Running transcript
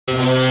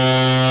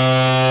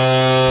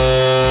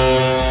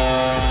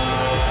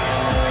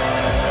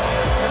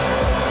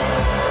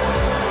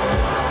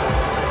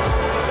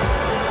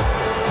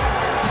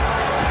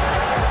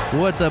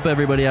What's up,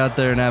 everybody out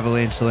there in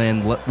Avalanche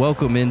land?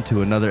 Welcome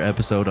into another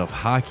episode of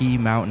Hockey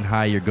Mountain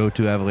High, your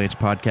go-to Avalanche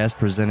podcast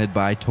presented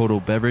by Total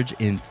Beverage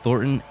in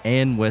Thornton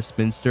and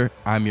Westminster.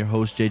 I'm your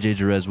host, JJ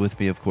Jerez. With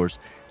me, of course,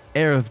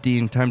 Arif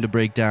Dean. Time to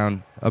break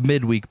down a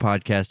midweek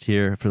podcast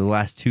here for the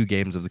last two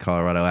games of the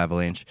Colorado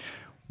Avalanche.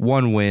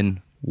 One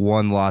win,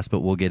 one loss,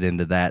 but we'll get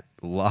into that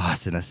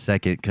loss in a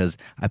second because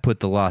I put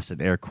the loss in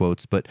air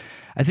quotes. But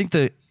I think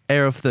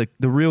Arif,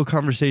 the real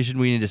conversation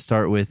we need to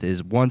start with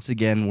is, once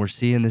again, we're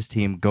seeing this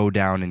team go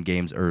down in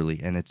games early,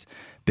 and it's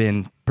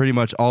been pretty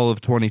much all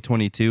of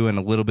 2022 and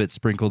a little bit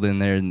sprinkled in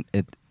there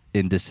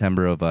in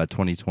December of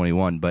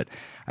 2021. But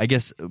I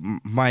guess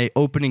my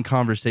opening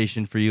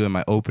conversation for you and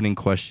my opening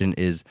question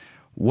is,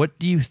 what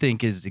do you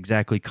think is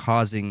exactly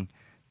causing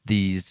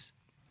these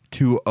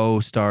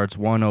 2-0 starts,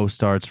 1-0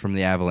 starts from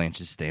the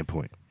Avalanche's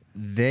standpoint?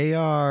 They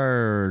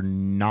are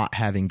not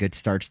having good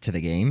starts to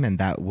the game, and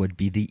that would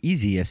be the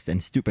easiest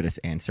and stupidest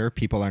answer.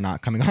 People are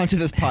not coming onto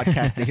this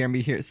podcast to hear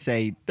me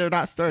say they're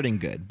not starting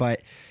good.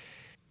 But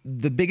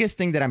the biggest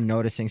thing that I'm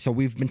noticing, so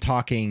we've been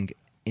talking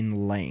in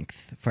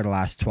length for the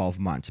last 12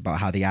 months about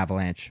how the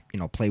Avalanche,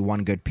 play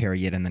one good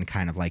period and then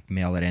kind of like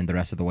mail it in the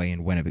rest of the way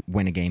and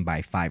win a game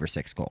by 5 or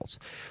 6 goals.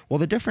 Well,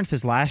 the difference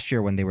is last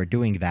year when they were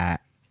doing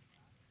that,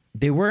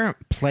 they weren't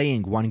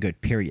playing one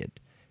good period.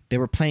 They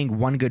were playing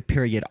one good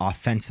period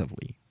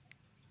offensively,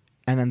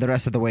 and then the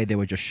rest of the way they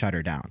would just shut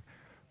her down.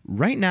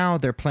 Right now,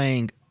 they're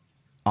playing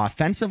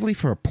offensively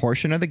for a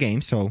portion of the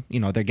game, so,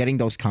 they're getting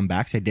those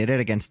comebacks. They did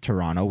it against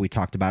Toronto. We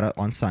talked about it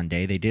on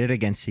Sunday. They did it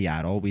against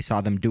Seattle. We saw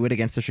them do it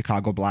against the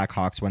Chicago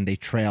Blackhawks when they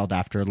trailed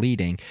after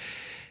leading.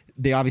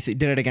 They obviously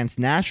did it against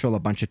Nashville a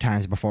bunch of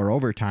times before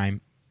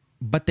overtime,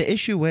 but the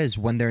issue is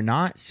when they're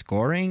not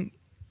scoring,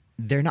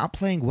 they're not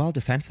playing well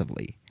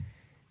defensively,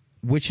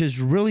 which is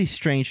really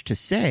strange to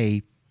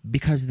say,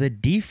 because the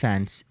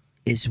defense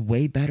is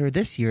way better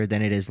this year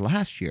than it is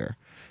last year.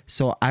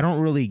 So I don't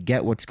really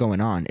get what's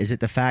going on. Is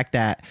it the fact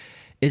that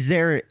is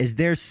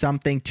there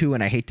something to,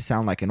 and I hate to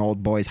sound like an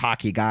old boys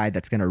hockey guy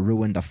that's going to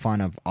ruin the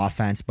fun of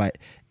offense, but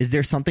is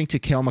there something to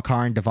Cale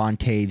Makar and Devon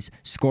Toews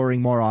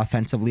scoring more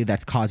offensively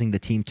that's causing the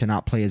team to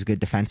not play as good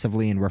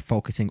defensively, and we're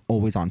focusing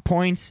always on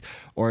points?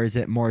 Or is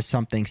it more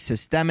something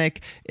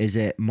systemic? Is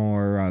it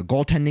more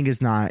goaltending is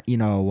not,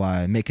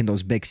 making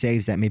those big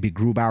saves that maybe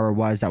Grubauer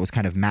was, that was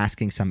kind of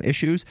masking some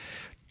issues?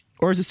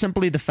 Or is it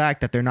simply the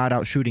fact that they're not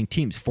out shooting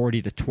teams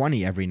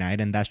 40-20 every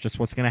night, and that's just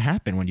what's going to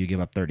happen when you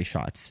give up 30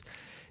 shots?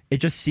 It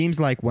just seems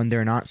like when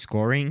they're not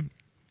scoring,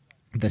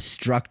 the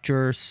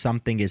structure,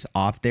 something is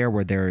off there,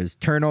 where there's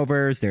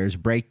turnovers, there's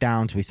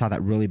breakdowns. We saw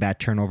that really bad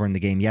turnover in the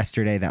game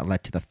yesterday that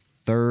led to the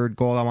third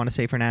goal, I want to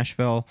say, for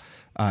Nashville.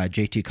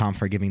 JT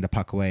Compher giving the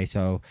puck away.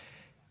 So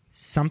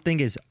something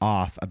is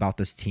off about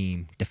this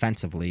team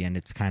defensively, and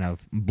it's kind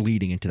of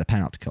bleeding into the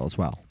penalty kill as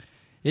well.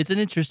 It's an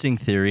interesting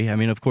theory. I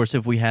mean, of course,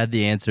 if we had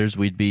the answers,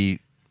 we'd be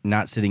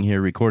not sitting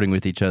here recording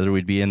with each other.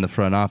 We'd be in the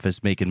front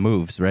office making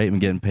moves, right, and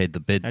getting paid the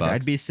bid bucks.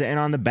 I'd be sitting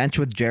on the bench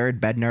with Jared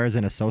Bednar as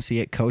an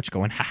associate coach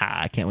going,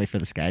 I can't wait for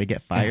this guy to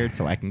get fired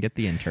so I can get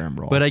the interim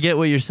role. But I get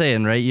what you're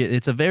saying, right?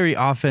 It's a very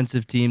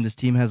offensive team. This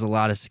team has a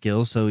lot of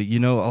skills, so a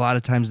lot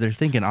of times they're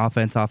thinking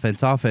offense,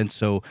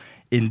 so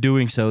in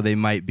doing so, they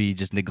might be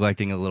just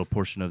neglecting a little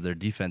portion of their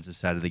defensive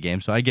side of the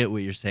game. So I get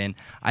what you're saying.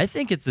 I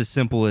think it's as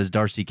simple as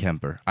Darcy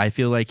Kuemper. I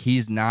feel like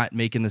he's not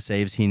making the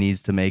saves he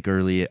needs to make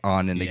early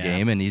on in the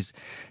game, and he's,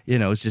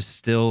 it's just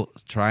still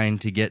trying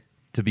to get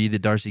to be the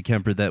Darcy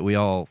Kuemper that we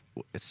all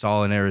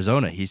saw in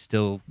Arizona. He's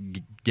still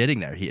getting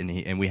there,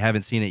 and we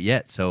haven't seen it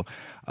yet. So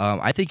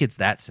I think it's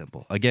that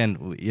simple.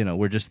 Again,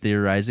 we're just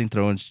theorizing,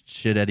 throwing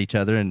shit at each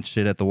other and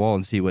shit at the wall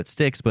and see what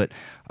sticks. But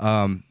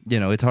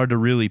it's hard to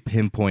really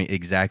pinpoint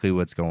exactly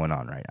what's going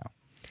on right now.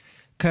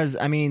 Because,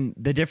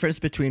 the difference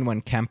between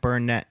when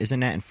Kuemper is in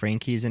net and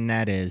Frankie's in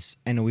net is,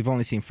 and we've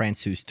only seen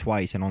Francouz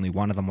twice, and only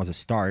one of them was a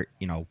start.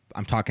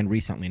 I'm talking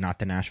recently, not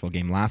the Nashville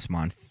game last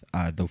month,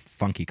 the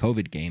funky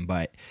COVID game.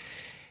 But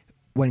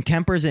when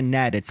Kemper's in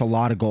net, it's a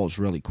lot of goals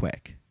really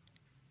quick.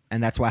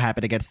 And that's what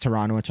happened against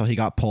Toronto until he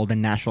got pulled.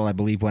 And Nashville, I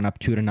believe, went up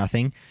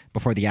 2-0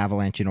 before the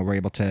Avalanche, were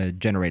able to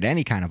generate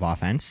any kind of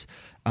offense.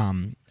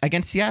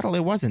 Against Seattle,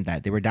 it wasn't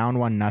that. They were down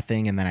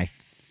 1-0, and then I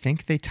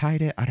think they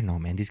tied it. I don't know,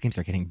 man. These games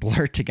are getting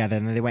blurred together.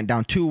 And then they went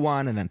down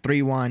 2-1 and then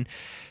 3-1.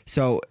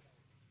 So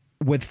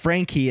with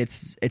Frankie,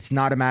 it's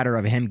not a matter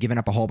of him giving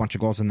up a whole bunch of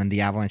goals and then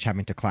the Avalanche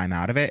having to climb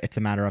out of it. It's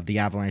a matter of the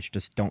Avalanche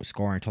just don't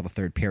score until the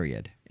third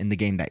period in the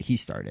game that he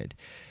started.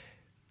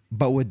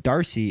 But with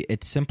Darcy,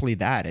 it's simply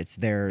that. It's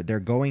they're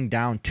going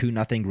down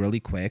 2-0 really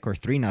quick, or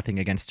 3-0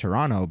 against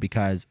Toronto,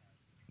 because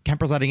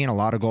Kemper's letting in a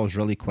lot of goals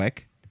really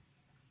quick,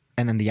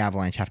 and then the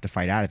Avalanche have to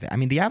fight out of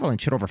it. The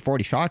Avalanche hit over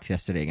 40 shots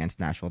yesterday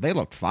against Nashville. They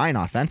looked fine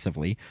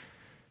offensively.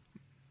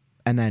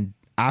 And then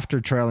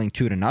after trailing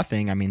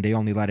 2-0, they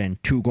only let in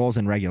 2 goals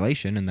in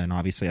regulation, and then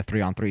obviously a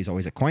 3-on-3 is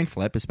always a coin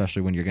flip,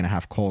 especially when you're going to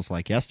have goals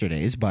like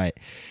yesterday's. But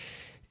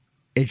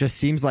it just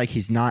seems like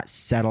he's not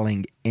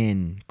settling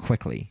in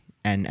quickly.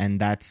 And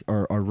that's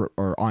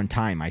or on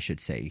time, I should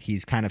say.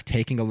 He's kind of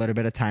taking a little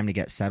bit of time to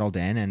get settled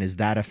in. And is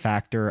that a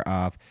factor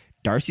of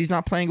Darcy's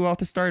not playing well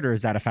to start, or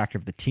is that a factor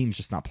of the team's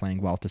just not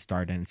playing well to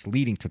start and it's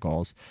leading to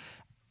goals?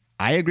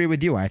 I agree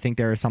with you. I think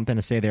there is something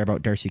to say there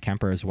about Darcy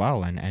Kemper as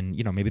well. And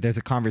maybe there's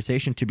a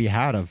conversation to be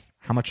had of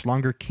how much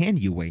longer can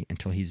you wait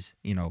until he's,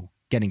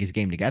 getting his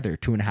game together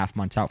 2.5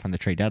 months out from the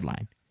trade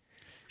deadline.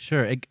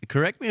 Sure.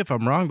 Correct me if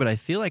I'm wrong, but I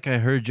feel like I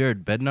heard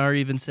Jared Bednar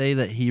even say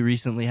that he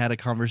recently had a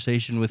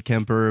conversation with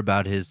Kemper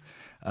about his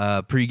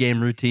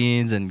pregame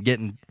routines and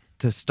getting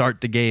to start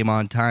the game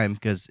on time,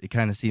 because it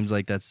kind of seems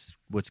like that's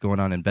what's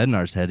going on in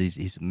Bednar's head.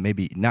 He's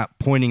maybe not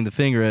pointing the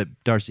finger at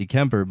Darcy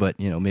Kemper, but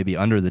maybe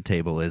under the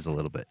table is a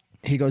little bit.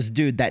 He goes,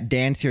 dude, that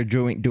dance you're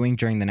doing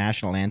during the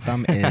national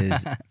anthem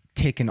is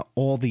taking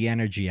all the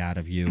energy out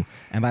of you.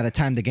 And by the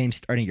time the game's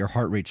starting, your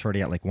heart rate's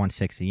already at like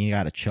 160. You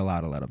got to chill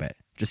out a little bit.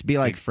 Just be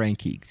like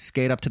Frankie.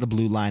 Skate up to the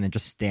blue line and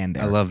just stand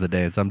there. I love the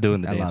dance. I'm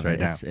doing the dance right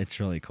now. It's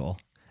really cool.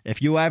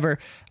 If you ever,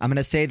 I'm going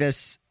to say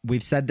this,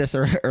 we've said this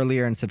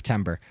earlier in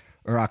September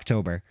or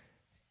October.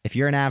 If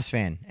you're an Avs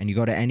fan and you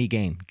go to any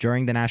game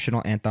during the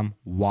national anthem,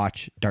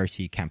 watch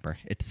Darcy Kemper.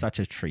 It's such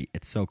a treat.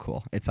 It's so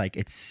cool.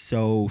 It's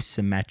so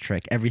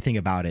symmetric. Everything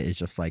about it is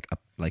just like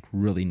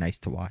really nice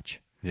to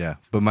watch. Yeah,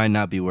 but might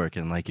not be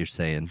working like you're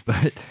saying.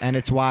 And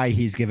it's why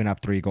he's given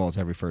up 3 goals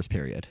every first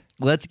period.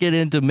 Let's get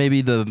into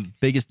maybe the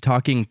biggest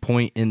talking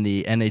point in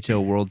the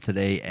NHL world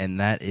today, and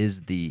that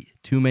is the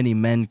too many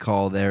men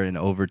call there in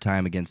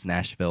overtime against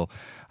Nashville.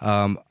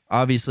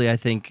 Obviously, I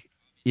think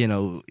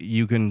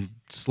you can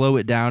slow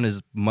it down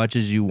as much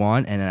as you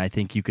want, and I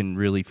think you can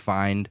really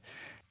find,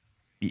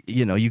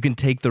 you can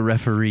take the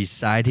referee's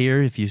side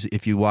here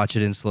if you watch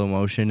it in slow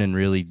motion and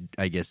really,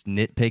 I guess,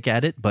 nitpick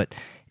at it. But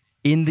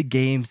in the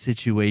game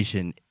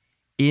situation,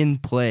 in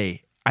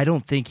play, I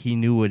don't think he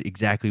knew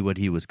exactly what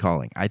he was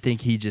calling. I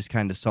think he just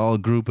kind of saw a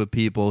group of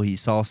people. He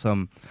saw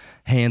some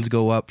hands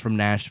go up from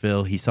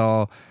Nashville. He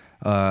saw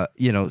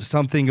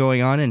something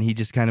going on, and he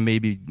just kind of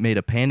maybe made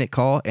a panic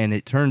call. And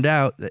it turned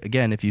out that,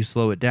 again, if you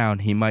slow it down,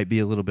 he might be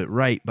a little bit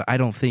right, but I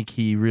don't think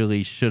he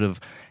really should have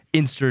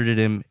inserted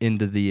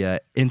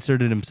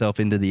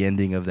himself into the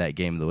ending of that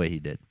game the way he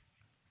did.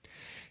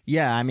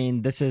 Yeah, I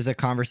mean, this is a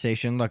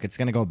conversation. Look, it's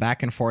going to go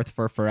back and forth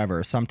for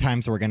forever.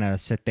 Sometimes we're going to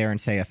sit there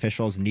and say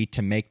officials need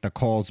to make the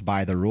calls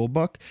by the rule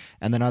book.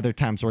 And then other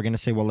times we're going to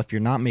say, well, if you're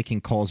not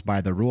making calls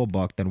by the rule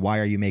book, then why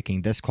are you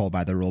making this call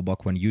by the rule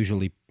book when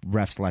usually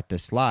refs let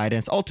this slide?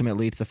 And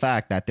it's the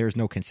fact that there's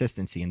no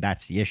consistency, and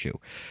that's the issue.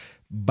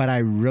 But I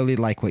really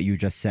like what you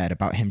just said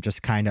about him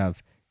just kind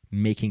of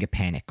making a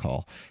panic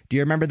call. Do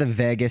you remember the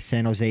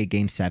Vegas-San Jose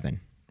Game 7?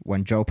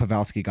 When Joe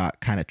Pavelski got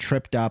kind of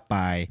tripped up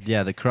by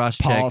the cross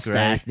Paul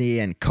Stastny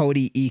and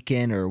Cody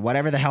Eakin or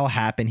whatever the hell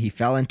happened. He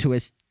fell into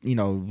his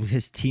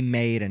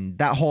teammate, and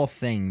that whole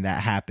thing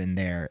that happened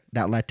there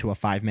that led to a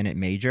 5-minute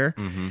major.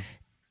 Mm-hmm.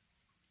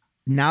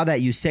 Now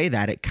that you say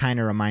that, it kind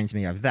of reminds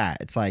me of that.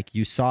 It's like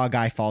you saw a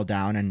guy fall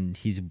down and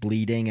he's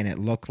bleeding and it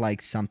looked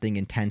like something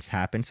intense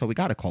happened. So we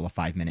got to call a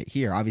 5-minute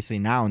here. Obviously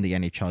now in the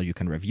NHL, you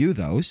can review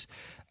those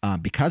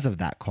because of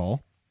that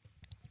call.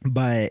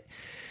 But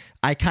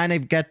I kind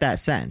of get that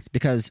sense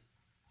because,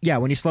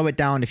 when you slow it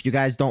down, if you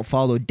guys don't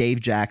follow Dave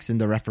Jackson,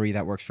 the referee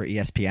that works for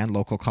ESPN,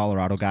 local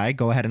Colorado guy,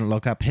 go ahead and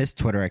look up his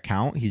Twitter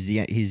account. He's the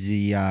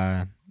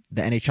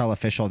NHL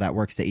official that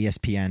works the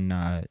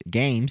ESPN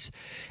games,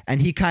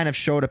 and he kind of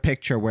showed a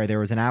picture where there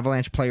was an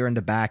Avalanche player in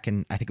the back,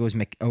 and I think it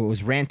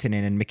was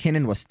Rantanen, and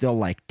McKinnon was still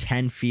like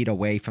 10 feet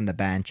away from the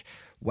bench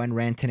when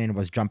Rantanen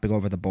was jumping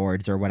over the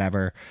boards or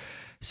whatever.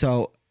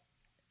 So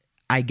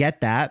I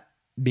get that,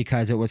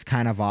 because it was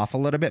kind of off a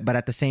little bit, but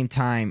at the same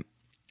time,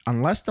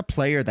 unless the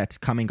player that's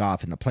coming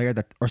off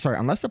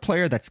unless the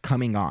player that's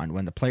coming on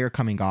when the player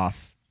coming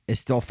off is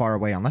still far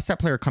away, unless that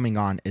player coming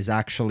on is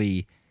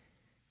actually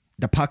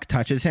the puck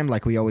touches him,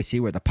 like we always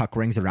see where the puck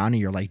rings around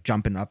and you're like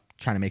jumping up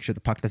trying to make sure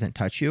the puck doesn't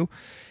touch you.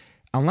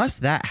 Unless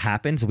that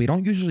happens, we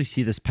don't usually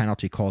see this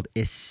penalty called,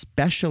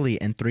 especially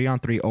in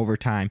 3-on-3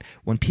 overtime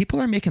when people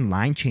are making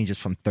line changes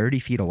from 30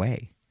 feet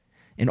away.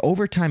 In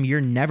overtime,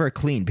 you're never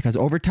clean because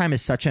overtime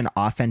is such an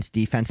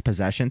offense-defense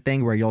possession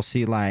thing where you'll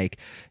see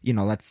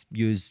let's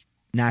use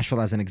Nashville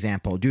as an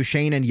example.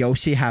 Duchesne and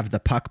Yossi have the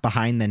puck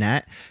behind the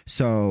net,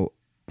 so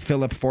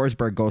Philip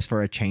Forsberg goes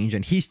for a change,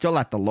 and he's still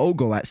at the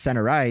logo at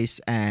center ice,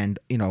 and,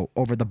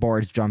 over the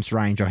boards jumps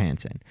Ryan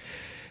Johansson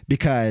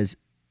because,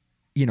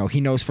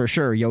 he knows for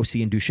sure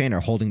Yossi and Duchesne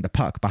are holding the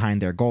puck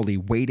behind their goalie,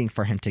 waiting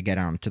for him to get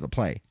onto the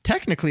play.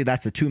 Technically,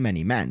 that's a too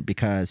many men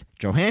because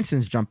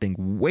Johansson's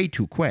jumping way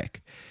too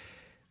quick.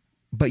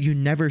 But you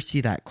never see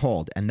that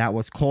called, and that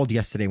was called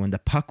yesterday when the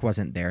puck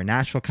wasn't there.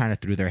 Nashville kind of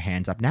threw their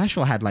hands up.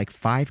 Nashville had like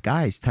 5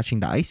 guys touching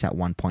the ice at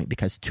one point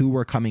because 2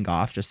 were coming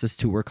off just as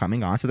 2 were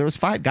coming on. So there was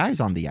 5 guys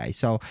on the ice.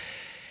 So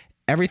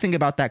everything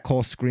about that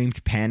call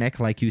screamed panic,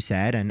 like you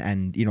said,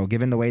 and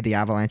given the way the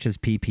Avalanche's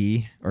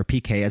PP or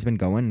PK has been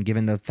going, and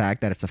given the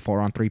fact that it's a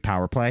 4-on-3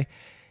 power play,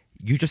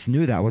 you just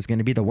knew that was going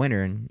to be the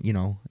winner, and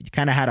you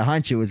kind of had a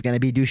hunch it was going to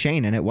be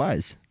Duchesne, and it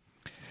was.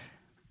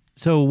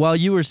 So while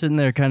you were sitting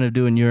there kind of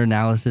doing your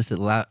analysis, it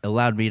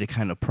allowed me to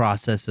kind of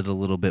process it a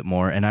little bit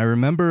more. And I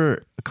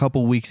remember a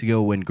couple weeks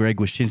ago when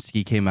Greg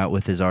Wyshynski came out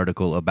with his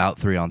article about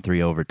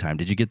 3-on-3 overtime.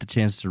 Did you get the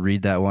chance to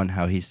read that one?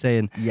 How he's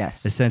saying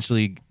Yes.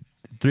 essentially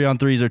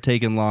 3-on-3s are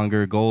taking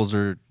longer, goals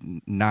are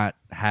not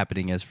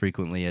happening as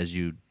frequently as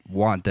you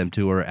want them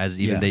to, or as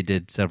even they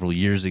did several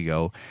years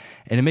ago.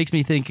 And it makes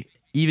me think,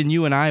 even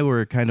you and I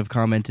were kind of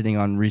commenting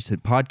on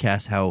recent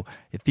podcasts how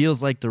it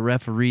feels like the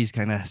referees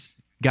kind of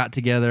got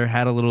together,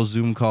 had a little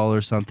Zoom call or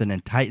something,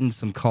 and tightened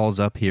some calls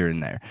up here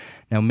and there.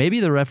 Now, maybe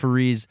the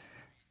referees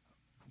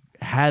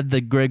had the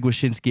Greg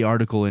Wyshynski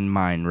article in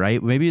mind,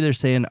 right? Maybe they're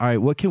saying, all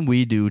right, what can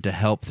we do to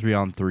help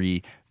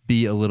 3-on-3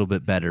 be a little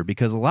bit better?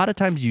 Because a lot of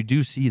times you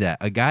do see that.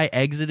 A guy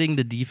exiting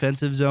the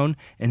defensive zone,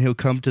 and he'll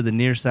come to the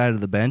near side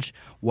of the bench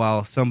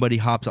while somebody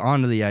hops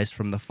onto the ice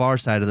from the far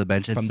side of the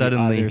bench, and From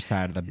suddenly the other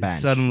side of the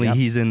bench. Suddenly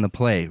he's in the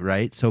play,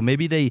 right? So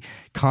maybe they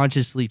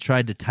consciously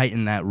tried to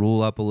tighten that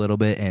rule up a little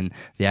bit, and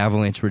the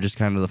Avalanche were just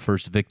kind of the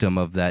first victim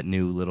of that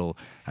new little,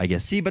 I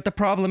guess. See, but the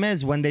problem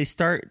is when they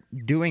start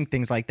doing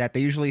things like that,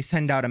 they usually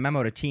send out a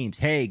memo to teams.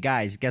 Hey,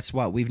 guys, guess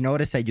what? We've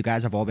noticed that you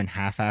guys have all been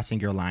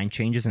half-assing your line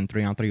changes in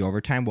 3-on-3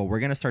 overtime. Well, we're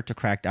going to start to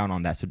crack down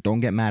on that, so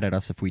don't get mad at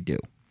us if we do.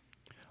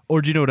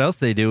 Or do you know what else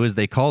they do is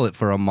they call it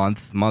for a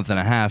month and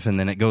a half, and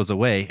then it goes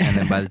away. And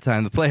then by the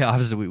time the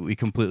playoffs, we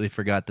completely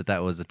forgot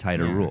that was a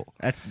tighter rule.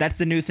 That's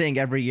the new thing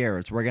every year.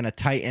 It's we're going to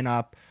tighten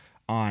up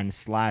on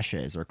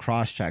slashes or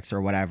cross-checks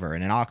or whatever.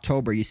 And in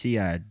October, you see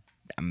a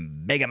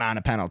big amount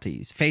of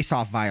penalties.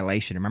 Face-off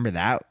violation. Remember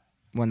that?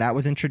 When that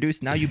was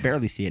introduced? Now you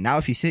barely see it. Now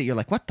if you see it, you're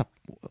like,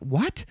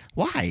 what?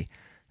 Why?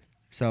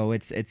 So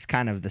it's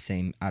kind of the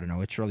same. I don't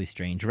know. It's really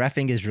strange.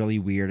 Reffing is really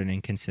weird and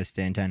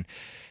inconsistent. And,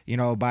 you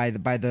know, by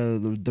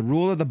the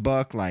rule of the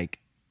book,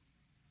 like,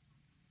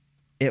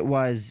 it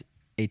was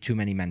a too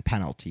many men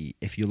penalty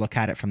if you look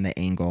at it from the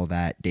angle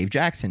that Dave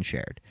Jackson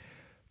shared.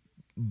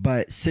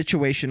 But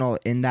situational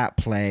in that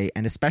play,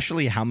 and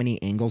especially how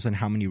many angles and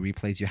how many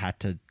replays you had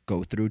to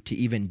go through to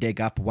even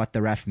dig up what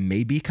the ref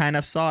maybe kind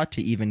of saw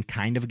to even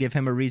kind of give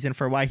him a reason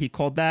for why he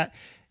called that,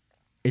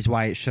 is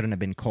why it shouldn't have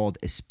been called,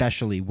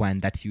 especially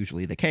when that's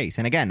usually the case.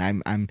 And again,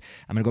 I'm going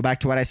to go back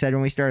to what I said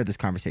when we started this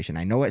conversation.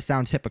 I know it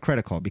sounds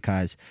hypocritical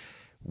because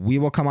we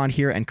will come on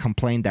here and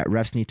complain that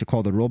refs need to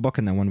call the rule book,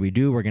 and then when we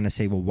do, we're going to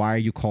say, well, why are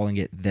you calling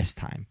it this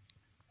time?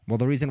 Well,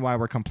 the reason why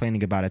we're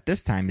complaining about it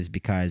this time is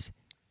because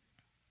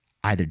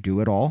either do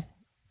it all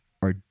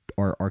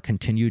or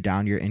continue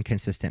down your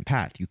inconsistent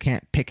path. You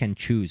can't pick and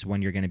choose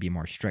when you're going to be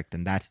more strict,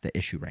 and that's the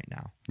issue right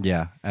now.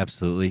 Yeah,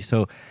 absolutely.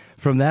 So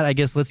from that, I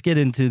guess let's get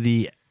into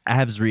the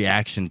Avs'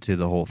 reaction to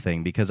the whole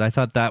thing, because I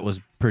thought that was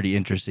pretty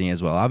interesting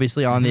as well.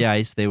 Obviously, on the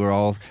ice, they were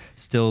all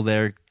still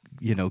there,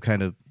 you know,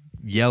 kind of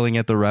yelling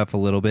at the ref a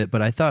little bit,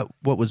 but I thought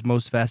what was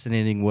most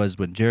fascinating was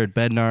when Jared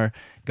Bednar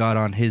got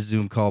on his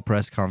Zoom call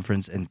press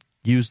conference and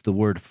used the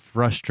word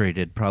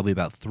frustrated probably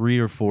about 3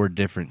 or 4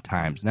 different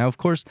times. Now, of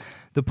course,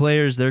 the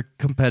players, they're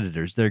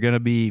competitors. They're going to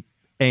be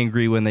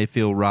angry when they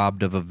feel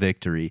robbed of a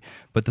victory.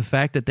 But the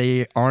fact that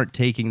they aren't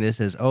taking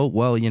this as, oh,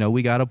 well, you know,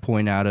 we got a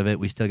point out of it.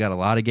 We still got a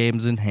lot of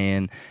games in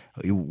hand.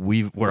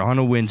 We're on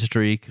a win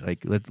streak.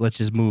 Like, let's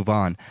just move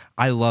on.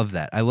 I love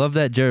that. I love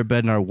that Jared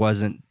Bednar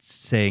wasn't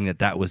saying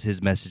that was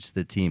his message to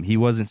the team. He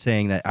wasn't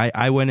saying that.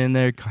 I went in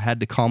there,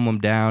 had to calm them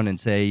down and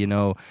say, you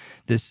know,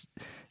 this...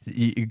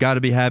 You got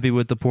to be happy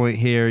with the point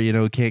here. You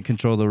know, can't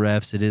control the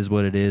refs. It is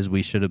what it is.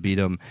 We should have beat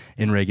them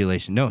in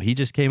regulation. No, he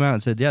just came out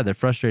and said, yeah, they're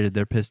frustrated.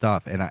 They're pissed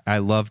off. And I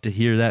love to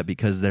hear that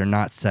because they're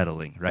not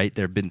settling, right?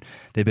 They've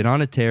been on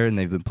a tear and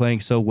they've been playing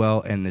so well,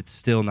 and it's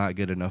still not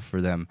good enough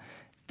for them.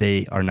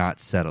 They are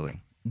not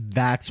settling.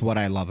 That's what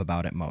I love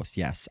about it most.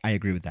 Yes, I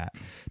agree with that.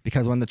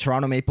 Because when the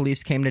Toronto Maple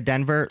Leafs came to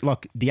Denver,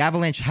 look, the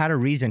Avalanche had a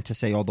reason to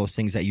say all those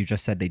things that you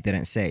just said they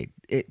didn't say.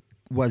 It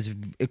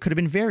could have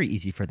been very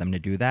easy for them to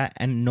do that,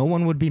 and no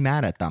one would be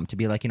mad at them to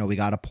be like, you know, we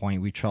got a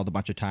point, we trailed a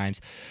bunch of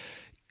times.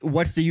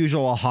 What's the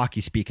usual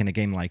hockey speak in a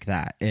game like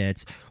that?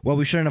 It's, well,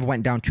 we shouldn't have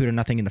went down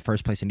 2-0 in the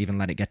first place and even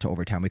let it get to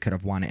overtime. We could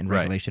have won it in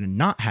regulation and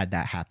not had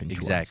that happen to us.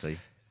 Exactly.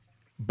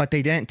 But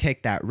they didn't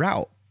take that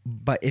route.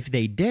 But if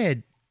they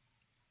did,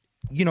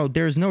 you know,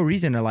 there's no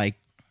reason to like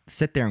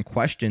sit there and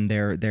question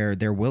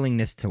their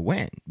willingness to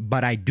win.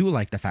 But I do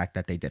like the fact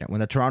that they didn't. When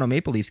the Toronto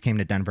Maple Leafs came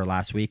to Denver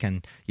last week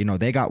and, you know,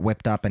 they got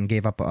whipped up and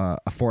gave up a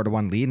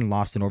 4-1 lead and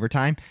lost in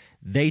overtime,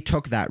 they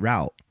took that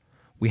route.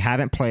 We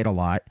haven't played a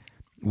lot.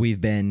 We've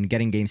been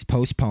getting games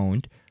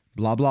postponed,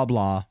 blah, blah,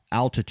 blah,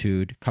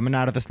 altitude, coming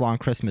out of this long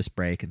Christmas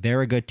break.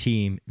 They're a good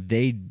team.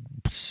 They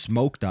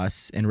smoked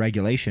us in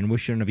regulation. We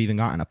shouldn't have even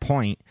gotten a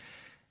point.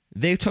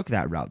 They took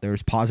that route. There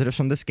was positives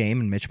from this game,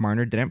 and Mitch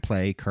Marner didn't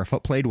play.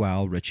 Kerfoot played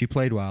well. Richie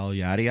played well.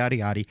 Yada, yada,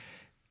 yada.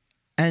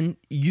 And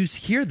you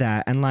hear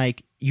that, and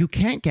like, you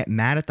can't get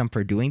mad at them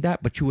for doing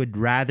that, but you would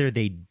rather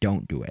they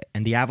don't do it.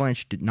 And the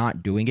Avalanche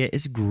not doing it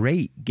is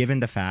great,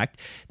 given the fact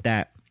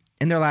that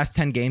in their last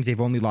 10 games,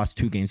 they've only lost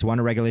 2 games. One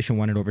in regulation,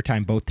 one in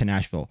overtime, both to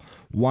Nashville.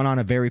 One on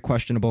a very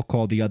questionable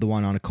call, the other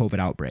one on a COVID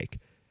outbreak.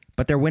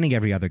 But they're winning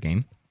every other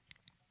game.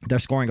 They're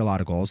scoring a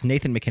lot of goals.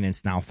 Nathan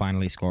MacKinnon's now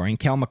finally scoring.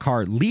 Cale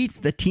Makar leads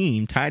the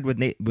team, tied with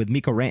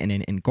Mikko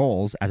Rantanen in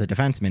goals as a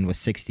defenseman with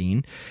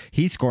 16.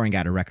 He's scoring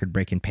at a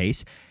record-breaking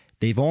pace.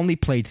 They've only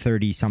played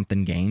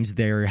 30-something games.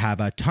 They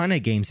have a ton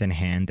of games in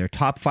hand. They're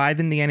top 5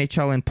 in the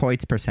NHL in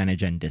points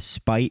percentage, and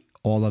despite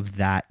all of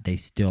that, they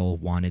still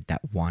wanted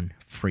that one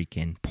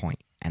freaking point,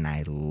 and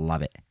I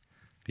love it.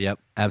 Yep,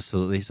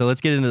 absolutely. So let's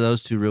get into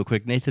those two real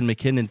quick. Nathan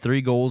MacKinnon,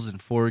 3 goals in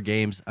 4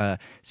 games.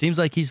 Seems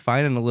like he's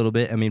finding a little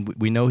bit. I mean,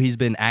 we know he's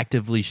been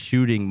actively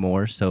shooting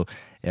more, so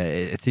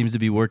it seems to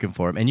be working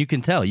for him. And you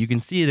can tell, you can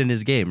see it in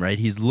his game, right?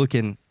 He's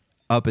looking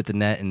up at the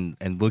net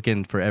and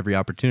looking for every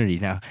opportunity.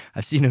 Now,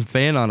 I've seen him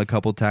fan on a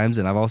couple times,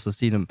 and I've also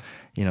seen him,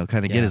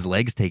 kind of get his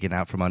legs taken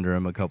out from under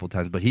him a couple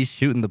times. But he's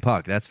shooting the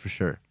puck, that's for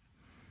sure.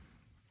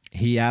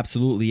 He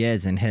absolutely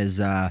is, and his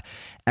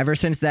ever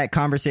since that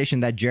conversation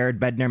that Jared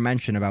Bednar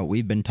mentioned about,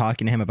 we've been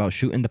talking to him about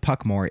shooting the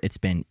puck more. It's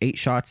been 8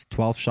 shots,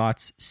 12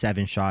 shots,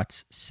 7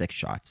 shots, 6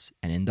 shots,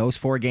 and in those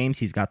 4 games,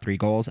 he's got 3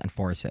 goals and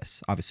 4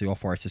 assists. Obviously, all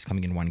 4 assists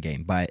coming in one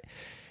game, but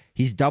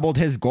he's doubled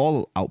his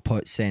goal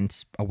output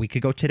since a week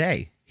ago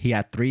today. He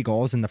had 3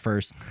 goals in the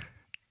first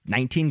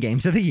 19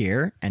 games of the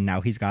year, and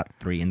now he's got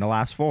 3 in the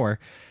last 4.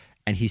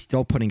 And he's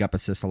still putting up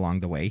assists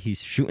along the way.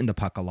 He's shooting the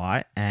puck a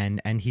lot,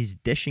 and he's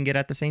dishing it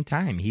at the same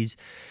time.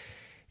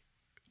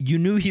 You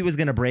knew he was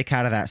going to break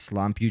out of that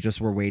slump. You just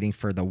were waiting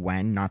for the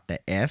when, not the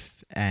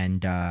if.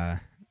 And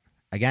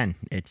again,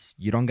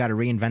 you don't got to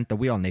reinvent the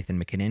wheel, Nathan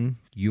MacKinnon.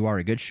 You are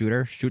a good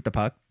shooter. Shoot the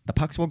puck. The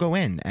pucks will go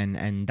in,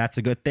 and that's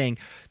a good thing.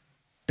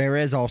 There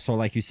is also,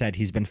 like you said,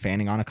 he's been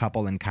fanning on a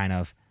couple and kind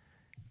of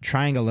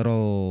trying a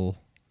little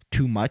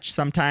too much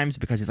sometimes,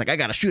 because he's like, I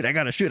gotta shoot,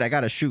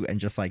 and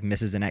just like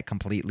misses the net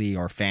completely,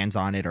 or fans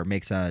on it, or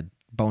makes a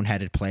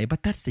boneheaded play.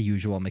 But that's the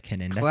usual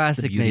MacKinnon.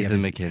 Classic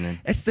Nathan MacKinnon.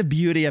 It's the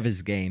beauty of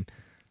his game.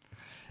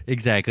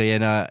 Exactly.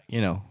 And a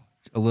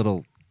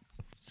little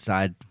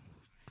side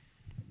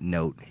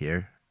note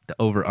here: the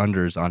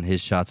over/unders on his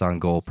shots on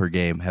goal per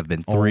game have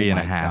been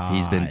 3.5.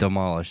 He's been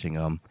demolishing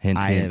them. Hint,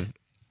 hint.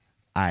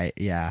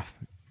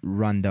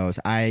 Run those.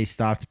 I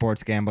stopped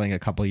sports gambling a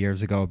couple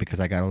years ago because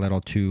I got a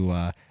little too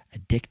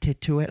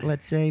addicted to it,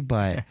 let's say.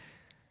 But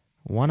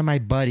one of my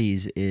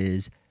buddies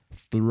is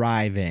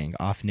thriving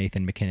off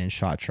Nathan MacKinnon's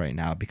shots right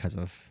now because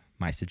of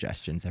my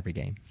suggestions every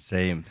game.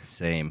 Same.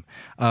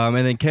 And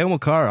then Cale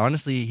Makar,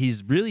 honestly,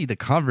 he's really the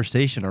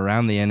conversation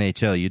around the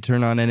NHL. You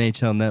turn on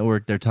NHL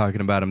Network, they're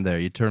talking about him there.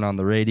 You turn on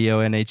the radio,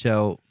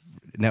 NHL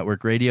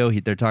Network radio,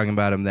 they're talking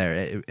about him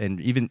there.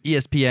 And even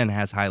ESPN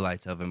has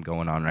highlights of him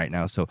going on right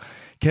now. So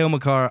Cale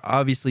Makar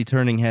obviously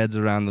turning heads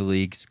around the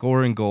league,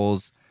 scoring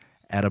goals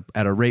at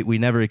a rate we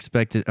never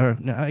expected. Or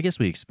no, I guess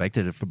we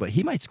expected it, but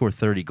he might score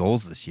 30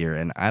 goals this year.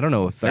 And I don't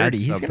know if 30. That's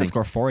he's something. Going to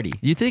score 40.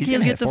 You think he'll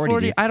get to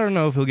 40? I don't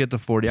know if he'll get to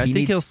 40. I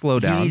think he'll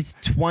slow down. He needs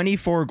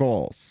 24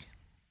 goals,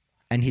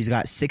 and he's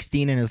got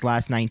 16 in his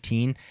last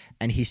 19,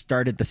 and he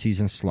started the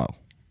season slow.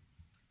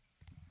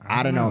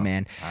 I don't know,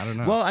 man. I don't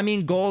know. Well, I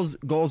mean, goals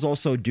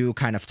also do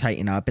kind of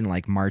tighten up in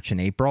like March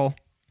and April,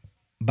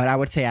 but I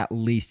would say at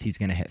least he's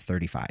going to hit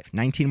 35.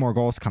 19 more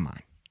goals, come on.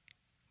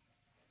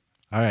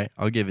 All right,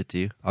 I'll give it to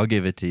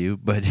you.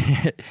 But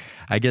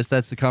I guess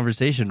that's the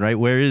conversation, right?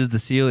 Where is the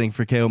ceiling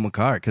for Cale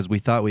Makar? Because we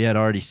thought we had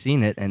already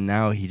seen it, and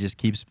now he just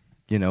keeps,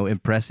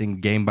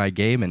 impressing game by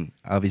game and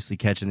obviously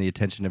catching the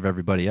attention of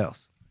everybody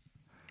else.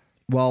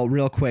 Well,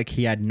 real quick,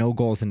 he had no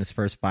goals in his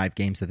first 5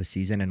 games of the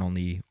season and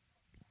only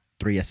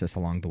 3 assists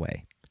along the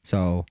way.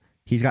 So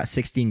he's got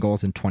 16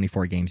 goals in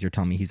 24 games. You're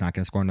telling me he's not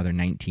going to score another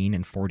 19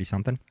 and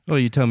 40-something? Well,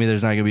 you tell me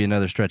there's not going to be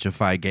another stretch of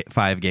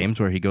 5 games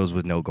where he goes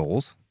with no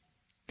goals?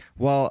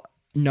 Well,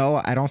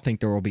 no, I don't think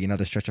there will be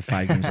another stretch of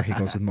 5 games where he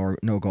goes with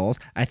no goals.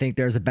 I think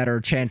there's a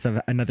better chance of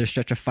another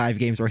stretch of 5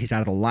 games where he's out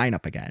of the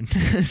lineup again.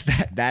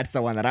 That's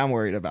the one that I'm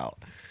worried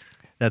about.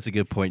 That's a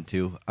good point,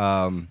 too.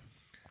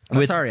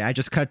 Sorry, I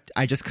just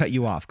cut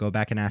you off. Go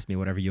back and ask me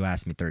whatever you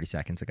asked me 30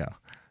 seconds ago.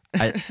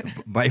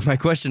 My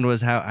question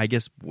was how, I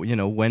guess,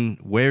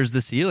 where's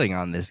the ceiling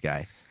on this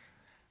guy?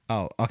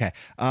 Oh, okay.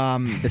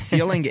 The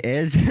ceiling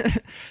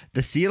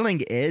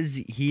is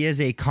he is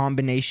a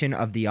combination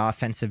of the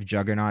offensive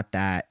juggernaut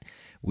that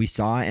we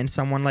saw in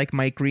someone like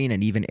Mike Green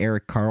and even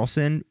Erik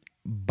Karlsson,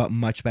 but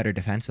much better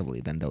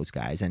defensively than those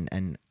guys.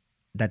 And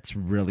that's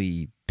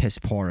really piss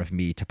poor of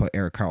me to put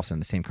Erik Karlsson in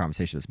the same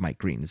conversation as Mike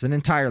Green. He's an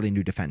entirely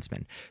new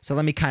defenseman. So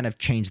let me kind of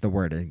change the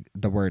wording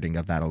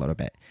of that a little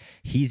bit.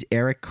 He's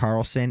Erik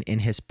Karlsson in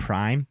his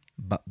prime,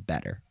 but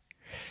better.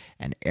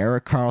 And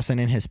Erik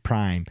Karlsson in his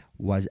prime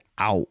was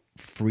out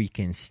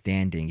freaking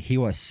standing. He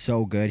was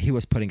so good. He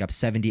was putting up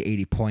 70,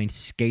 80 points,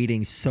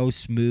 skating so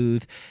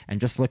smooth, and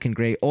just looking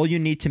great. All you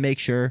need to make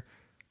sure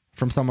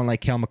from someone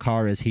like Cale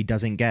Makar is he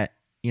doesn't get,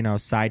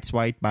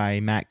 sideswiped by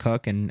Matt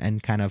Cook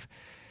and kind of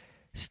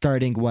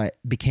starting what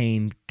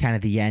became kind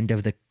of the end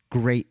of the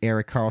great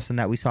Erik Karlsson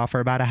that we saw for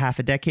about a half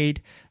a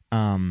decade.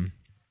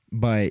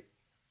 But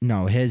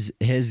no, his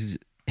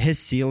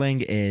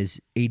ceiling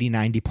is 80,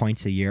 90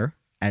 points a year,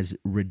 as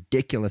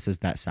ridiculous as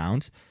that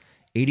sounds.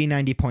 80,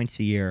 90 points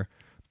a year,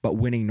 but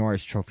winning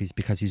Norris trophies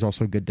because he's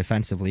also good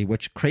defensively,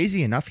 which,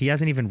 crazy enough, he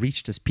hasn't even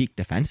reached his peak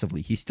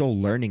defensively. He's still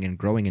learning and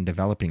growing and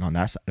developing on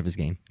that side of his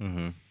game.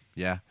 Mm-hmm.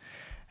 Yeah,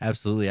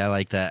 absolutely. I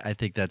like that. I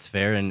think that's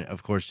fair. And,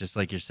 of course, just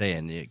like you're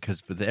saying,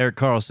 because for the Erik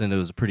Karlsson, it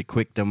was a pretty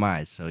quick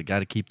demise. So you got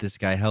to keep this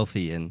guy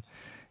healthy. And,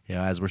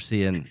 as we're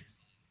seeing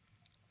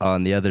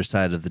on the other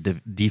side of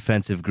the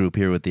defensive group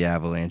here with the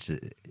Avalanche,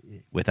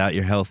 without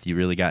your health, you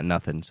really got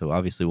nothing. So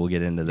obviously, we'll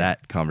get into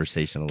that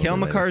conversation a little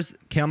bit later.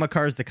 Cale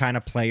Makar's the kind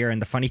of player,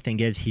 and the funny thing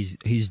is,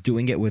 he's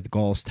doing it with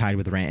goals tied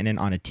with Rantanen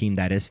on a team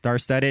that is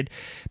star-studded.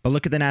 But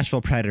look at the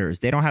Nashville Predators;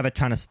 they don't have a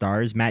ton of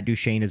stars. Matt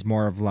Duchene is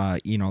more of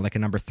like a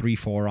number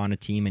 3-4 on a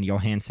team, and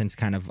Johansson's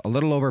kind of a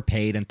little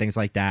overpaid and things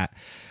like that.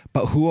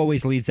 But who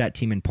always leads that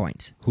team in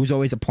points? Who's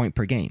always a point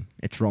per game?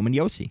 It's Roman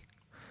Josi.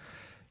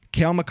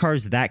 Cale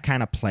Makar's that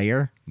kind of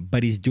player,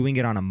 but he's doing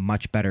it on a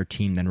much better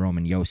team than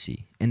Roman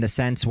Josi, in the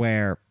sense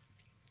where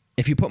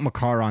if you put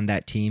Makar on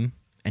that team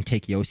and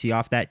take Josi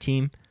off that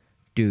team,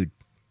 dude,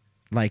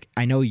 like,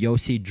 I know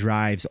Josi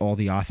drives all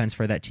the offense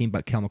for that team,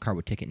 but Cale Makar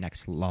would take it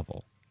next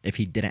level if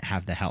he didn't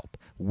have the help.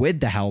 With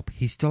the help,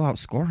 he's still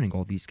outscoring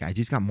all these guys.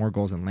 He's got more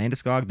goals than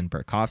Landeskog, than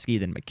Burakovsky,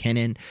 than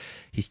McKinnon.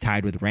 He's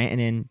tied with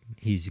Rantanen.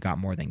 He's got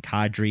more than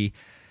Kadri.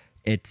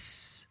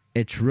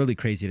 It's really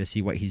crazy to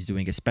see what he's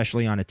doing,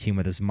 especially on a team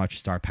with as much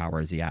star power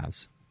as he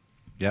has.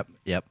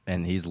 Yep,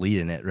 and he's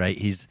leading it, right?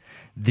 He's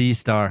the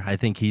star. I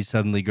think he's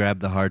suddenly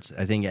grabbed the hearts.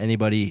 I think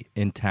anybody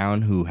in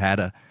town who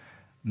had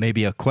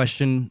maybe a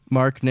question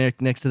mark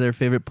next to their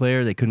favorite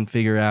player, they couldn't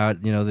figure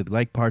out, they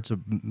like parts of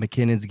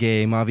McKinnon's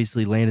game.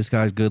 Obviously,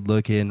 Landeskog's good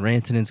looking.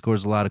 Rantanen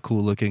scores a lot of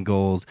cool looking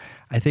goals.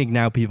 I think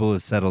now people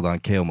have settled on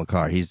Cale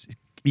Makar. He's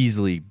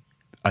easily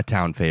a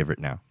town favorite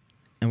now.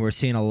 And we're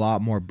seeing a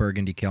lot more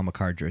burgundy Cale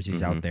Makar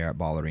jerseys out there at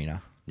Ball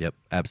Arena. Yep,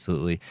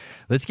 absolutely.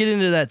 Let's get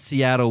into that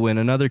Seattle win,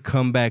 another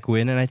comeback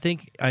win. And I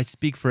think I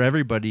speak for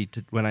everybody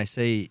when I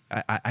say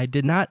I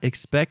did not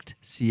expect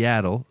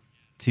Seattle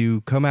to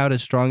come out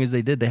as strong as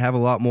they did. They have a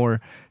lot more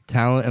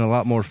talent and a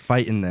lot more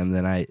fight in them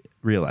than I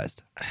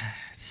realized.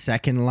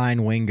 Second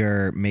line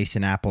winger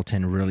Mason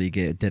Appleton really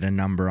did a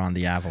number on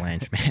the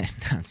Avalanche, man.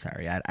 I'm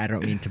sorry. I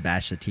don't mean to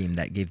bash the team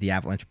that gave the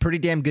Avalanche a pretty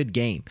damn good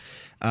game.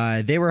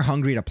 They were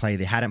hungry to play.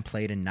 They hadn't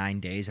played in 9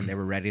 days, and they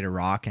were ready to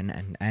rock.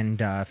 And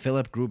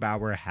Philip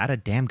Grubauer had a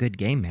damn good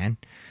game, man.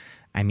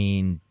 I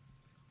mean,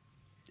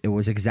 it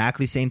was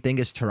exactly the same thing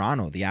as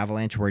Toronto. The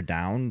Avalanche were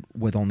down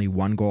with only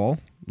 1 goal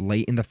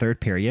late in the third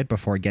period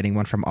before getting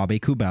one from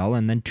Abe Kubel,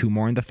 and then 2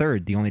 more in the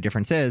third. The only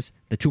difference is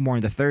the 2 more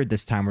in the third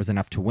this time was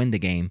enough to win the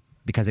game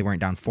because they weren't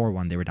down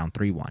 4-1. They were down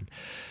 3-1.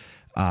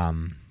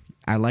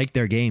 I like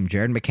their game.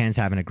 Jared McCann's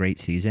having a great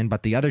season,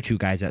 but the other 2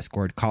 guys that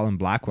scored, Colin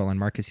Blackwell and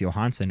Marcus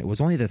Johansson, it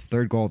was only the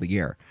 3rd goal of the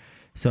year.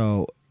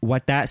 So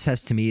what that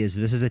says to me is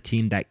this is a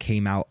team that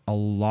came out a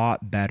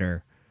lot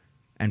better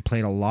and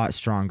played a lot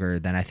stronger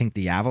than I think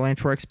the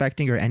Avalanche were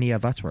expecting or any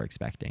of us were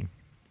expecting.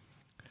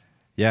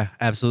 Yeah,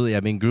 absolutely. I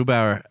mean,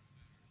 Grubauer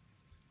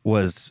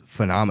was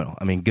phenomenal.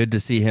 I mean, good to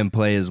see him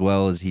play as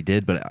well as he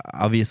did, but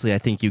obviously I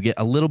think you get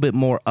a little bit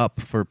more up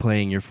for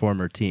playing your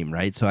former team,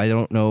 right? So I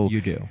don't know.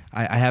 You do.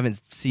 I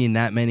haven't seen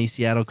that many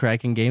Seattle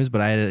Kraken games,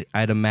 but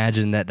I'd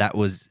imagine that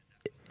was,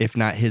 if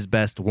not his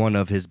best, one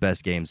of his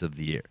best games of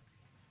the year.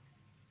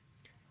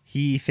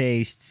 He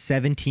faced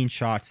 17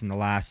 shots in the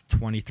last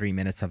 23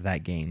 minutes of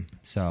that game.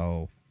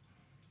 So,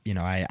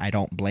 I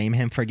don't blame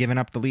him for giving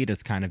up the lead.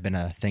 It's kind of been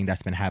a thing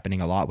that's been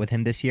happening a lot with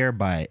him this year,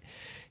 but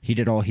he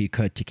did all he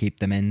could to keep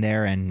them in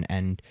there,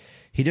 and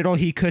he did all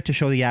he could to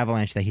show the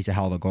Avalanche that he's a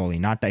hell of a goalie.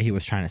 Not that he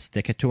was trying to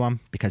stick it to them,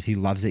 because he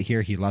loves it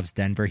here. He loves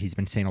Denver. He's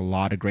been saying a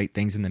lot of great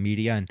things in the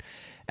media,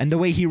 and the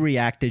way he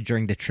reacted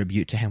during the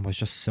tribute to him was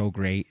just so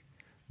great.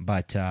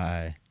 But,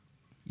 I'm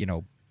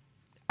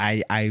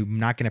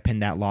not going to pin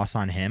that loss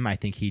on him. I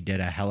think he did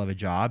a hell of a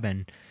job,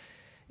 and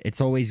it's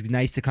always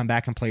nice to come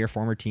back and play your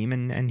former team,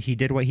 and he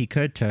did what he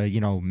could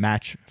to,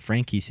 match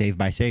Frankie save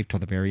by save till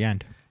the very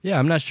end. Yeah,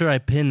 I'm not sure I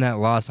pin that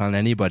loss on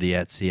anybody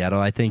at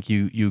Seattle. I think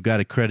you got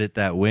to credit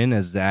that win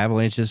as the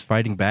Avalanche just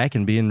fighting back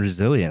and being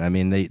resilient. I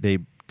mean, they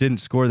didn't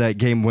score that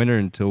game winner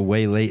until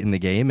way late in the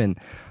game, and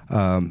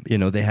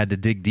they had to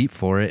dig deep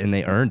for it, and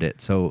they earned it.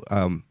 So,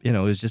 it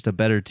was just a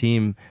better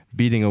team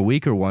beating a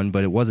weaker one,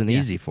 but it wasn't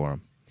easy for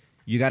them.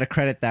 You got to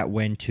credit that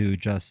win to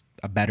just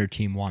a better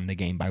team won the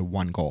game by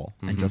 1 goal,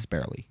 and just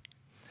barely.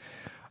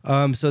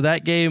 So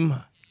that game,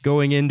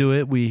 going into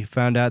it, we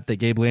found out that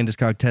Gabe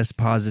Landeskog tested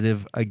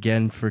positive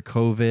again for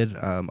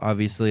COVID.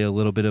 Obviously, a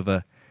little bit of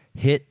a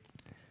hit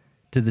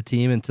to the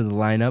team and to the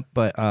lineup,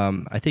 but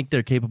I think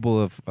they're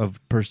capable of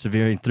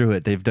persevering through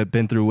it. They've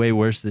been through way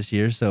worse this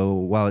year, so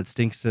while it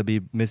stinks to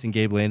be missing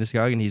Gabe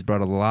Landeskog, and he's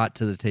brought a lot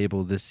to the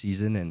table this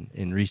season and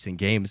in recent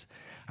games,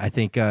 I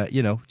think,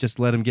 just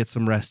let him get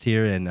some rest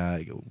here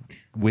and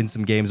win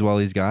some games while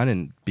he's gone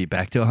and be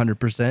back to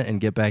 100% and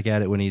get back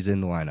at it when he's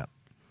in the lineup.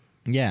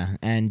 Yeah,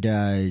 and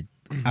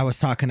I was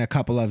talking to a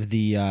couple of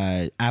the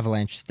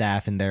Avalanche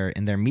staff in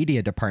their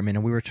media department,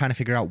 and we were trying to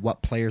figure out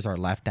what players are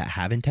left that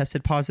haven't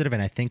tested positive,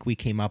 and I think we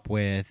came up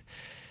with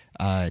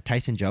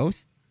Tyson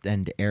Jost.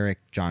 and Eric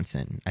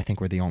Johnson, I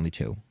think, were the only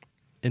two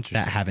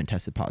Interesting. that haven't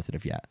tested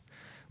positive yet,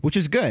 which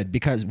is good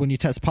because when you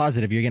test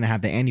positive, you're going to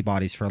have the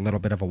antibodies for a little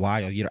bit of a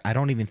while. I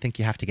don't even think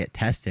you have to get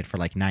tested for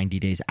like 90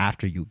 days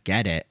after you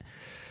get it.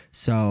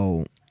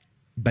 So,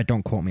 but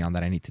don't quote me on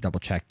that. I need to double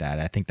check that.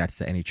 I think that's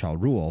the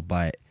NHL rule.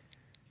 But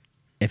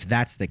if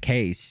that's the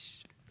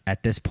case,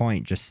 at this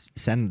point, just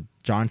send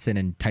Johnson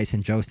and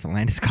Tyson Jost to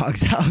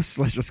Landeskog's house.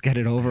 Let's just get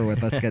it over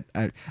with. Let's get.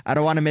 I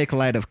don't want to make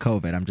light of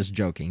COVID. I'm just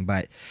joking,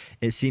 but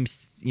it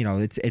seems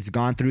it's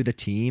gone through the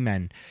team,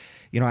 and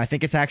I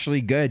think it's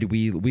actually good.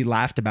 We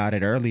laughed about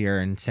it earlier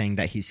and saying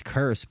that he's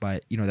cursed,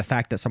 but the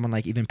fact that someone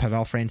like even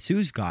Pavel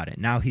Francouz got it,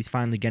 now he's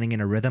finally getting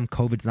in a rhythm.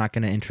 COVID's not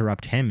going to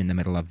interrupt him in the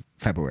middle of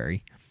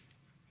February,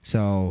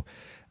 so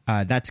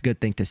that's a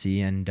good thing to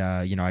see. And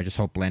I just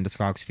hope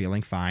Landeskog's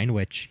feeling fine,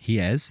 which he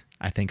is.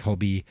 I think he'll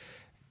be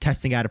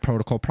testing out a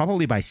protocol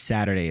probably by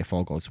Saturday if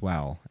all goes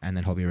well, and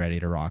then he'll be ready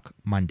to rock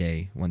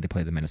Monday when they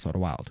play the Minnesota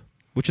Wild,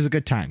 which is a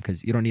good time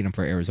because you don't need him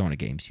for Arizona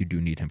games. You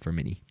do need him for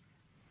mini.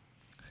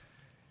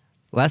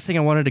 Last thing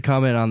I wanted to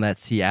comment on that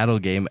Seattle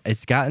game,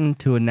 it's gotten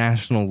to a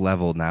national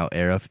level now,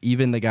 Arif.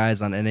 Even the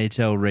guys on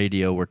NHL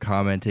radio were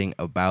commenting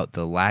about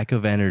the lack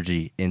of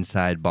energy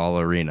inside Ball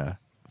Arena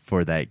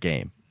for that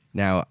game.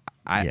 Now,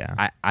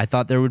 I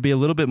thought there would be a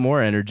little bit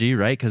more energy,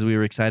 right? Because we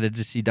were excited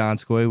to see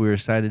Donskoy, we were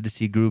excited to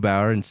see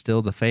Grubauer, and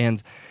still the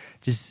fans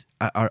just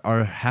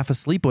are half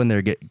asleep when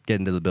they're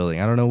getting to the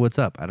building. I don't know what's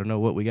up. I don't know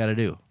what we got to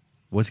do.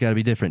 What's got to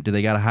be different? Do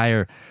they got to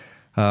hire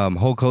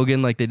Hulk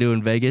Hogan like they do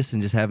in Vegas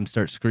and just have him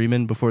start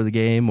screaming before the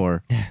game?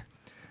 Or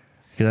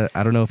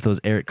I don't know if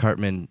those Eric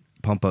Cartman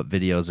pump-up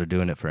videos are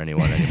doing it for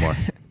anyone anymore.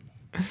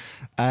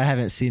 I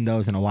haven't seen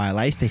those in a while.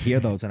 I used to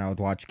hear those when I would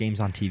watch games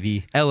on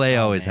TV. LA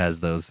always has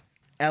those.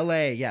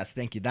 LA, yes,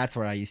 thank you. That's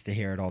where I used to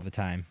hear it all the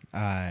time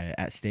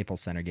at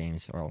Staples Center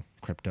games, or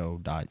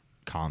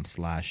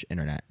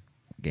crypto.com/internet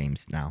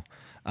games now.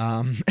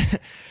 I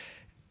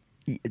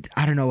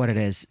don't know what it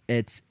is.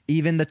 It's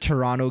even the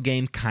Toronto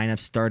game kind of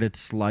started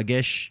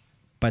sluggish,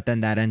 but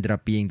then that ended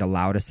up being the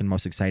loudest and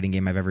most exciting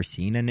game I've ever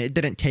seen. And it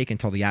didn't take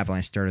until the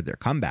Avalanche started their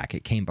comeback.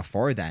 It came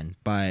before then,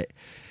 but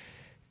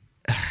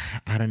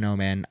I don't know,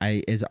 man.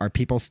 Are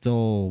people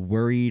still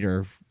worried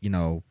or,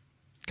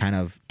 kind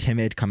of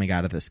timid coming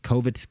out of this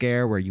COVID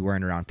scare where you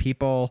weren't around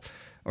people,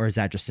 or is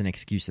that just an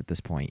excuse at this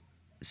point?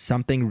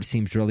 Something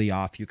seems really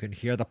off. You can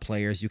hear the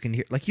players. You can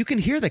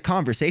hear the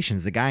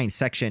conversations the guy in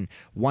section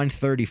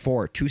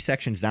 134, 2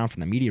 sections down from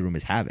the media room,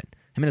 is having.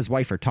 Him and his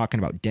wife are talking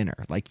about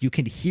dinner. Like, you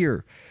can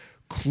hear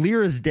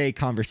clear as day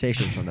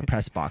conversations from the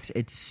press box.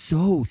 It's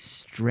so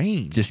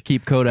strange. Just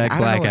keep Kodak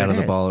Black out of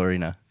the Ball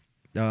Arena.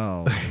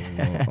 Oh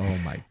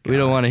my God. We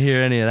don't want to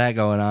hear any of that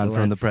going on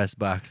from the press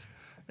box.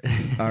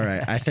 All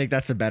right. I think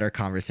that's a better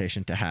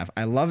conversation to have.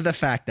 I love the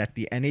fact that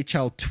the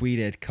NHL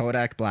tweeted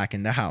Kodak Black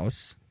in the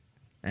house.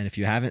 And if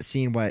you haven't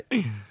seen what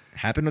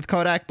happened with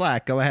Kodak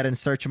Black, go ahead and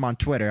search him on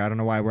Twitter. I don't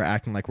know why we're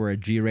acting like we're a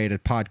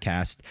G-rated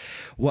podcast.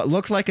 What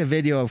looked like a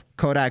video of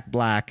Kodak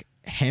Black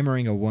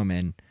hammering a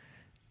woman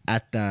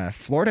at the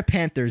Florida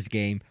Panthers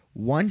game,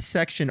 one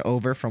section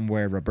over from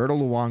where Roberto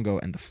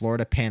Luongo and the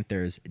Florida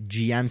Panthers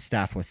GM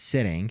staff was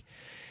sitting,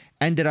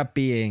 ended up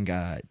being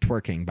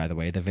twerking, by the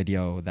way. The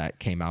video that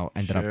came out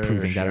ended up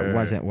proving that it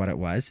wasn't what it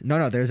was.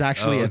 No, there's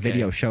actually a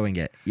video showing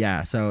it.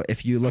 Yeah, so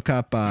if you look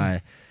up,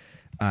 Down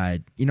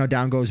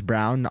Goes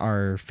Brown,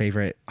 our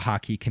favorite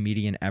hockey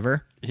comedian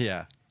ever.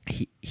 Yeah.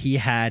 He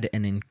had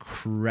an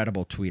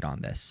incredible tweet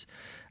on this.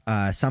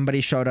 Somebody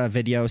showed a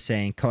video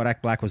saying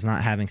Kodak Black was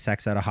not having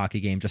sex at a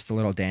hockey game, just a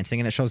little dancing,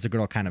 and it shows the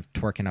girl kind of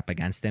twerking up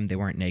against him. They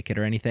weren't naked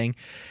or anything.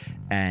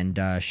 And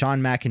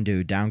Sean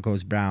McIndoe, Down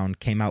Goes Brown,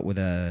 came out with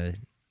a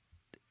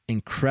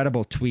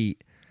incredible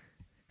tweet.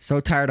 So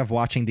tired of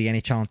watching the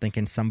NHL and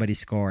thinking somebody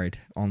scored,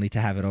 only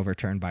to have it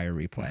overturned by a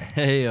replay.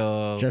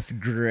 Hey-o. Just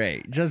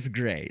great. That is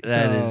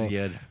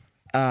good.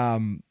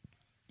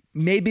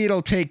 Maybe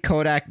it'll take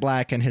Kodak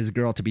Black and his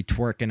girl to be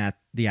twerking at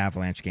the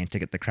Avalanche game to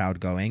get the crowd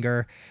going,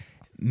 or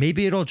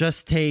maybe it'll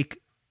just take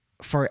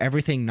for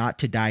everything not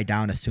to die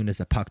down as soon as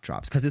the puck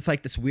drops. Because it's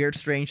like this weird,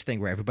 strange thing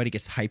where everybody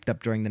gets hyped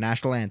up during the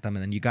national anthem,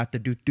 and then you got the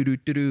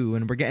do-do-do-do-do,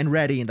 and we're getting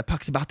ready, and the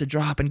puck's about to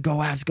drop, and go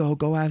Avs, go,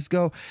 go Avs,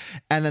 go.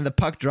 And then the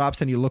puck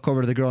drops, and you look over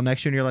to the girl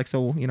next to you, and you're like,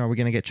 so, are we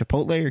going to get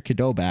Chipotle or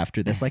Qdoba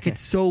after this? Like,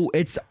 it's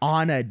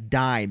on a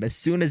dime. As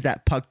soon as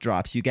that puck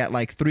drops, you get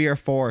like 3 or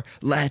 4,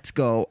 let's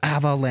go,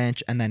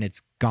 Avalanche, and then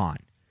it's gone.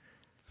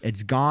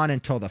 It's gone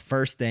until the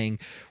first thing,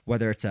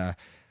 whether it's a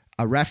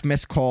ref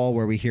missed call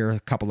where we hear a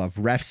couple of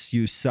refs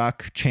you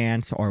suck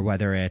chants, or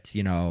whether it's,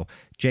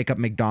 Jacob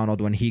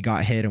McDonald when he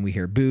got hit and we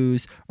hear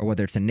boos, or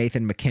whether it's a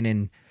Nathan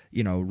McKinnon,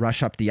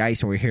 rush up the ice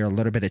and we hear a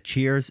little bit of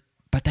cheers,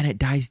 but then it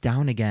dies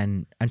down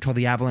again until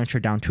the Avalanche are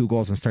down 2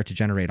 goals and start to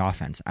generate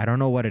offense. I don't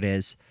know what it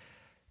is.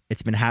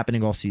 It's been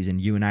happening all season.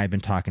 You and I have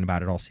been talking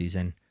about it all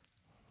season.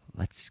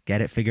 Let's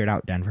get it figured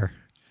out, Denver.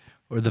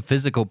 Or the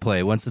physical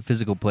play. Once the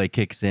physical play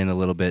kicks in a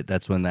little bit,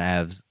 that's when the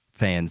Avs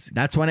fans.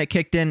 That's when it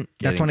kicked in.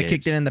 That's when it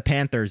kicked in the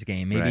Panthers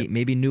game.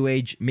 Maybe new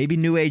age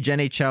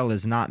NHL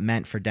is not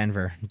meant for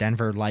Denver.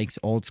 Denver likes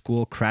old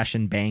school crash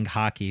and bang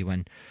hockey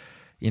when,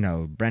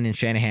 Brendan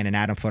Shanahan and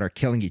Adam Foote are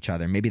killing each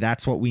other. Maybe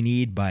that's what we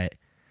need, but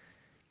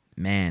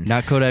man,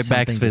 not Kodak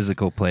Black's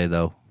physical play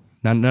though.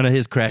 None of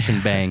his crash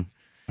and bang.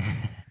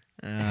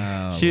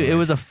 Oh, shoot, Lord. it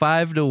was a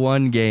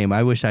 5-1 game.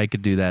 I wish I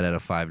could do that at a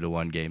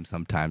 5-1 game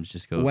sometimes.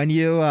 Just go when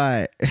you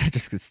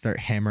just could start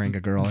hammering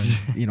a girl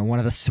in one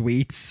of the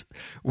suites.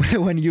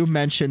 When you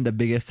mentioned the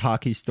biggest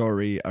hockey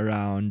story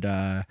around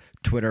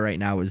Twitter right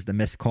now is the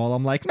missed call,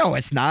 I'm like, no,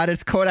 it's not.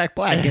 It's Kodak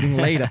Black getting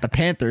laid at the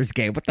Panthers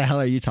game. What the hell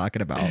are you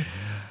talking about?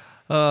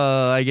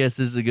 I guess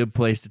this is a good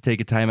place to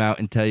take a time out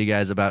and tell you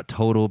guys about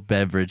Total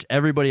Beverage.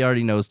 Everybody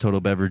already knows Total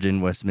Beverage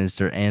in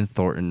Westminster and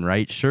Thornton,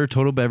 right? Sure,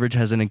 Total Beverage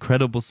has an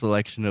incredible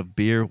selection of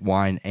beer,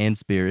 wine, and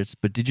spirits,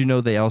 but did you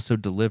know they also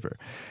deliver?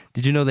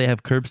 Did you know they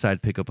have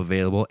curbside pickup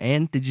available?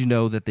 And did you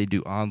know that they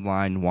do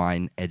online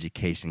wine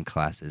education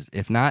classes?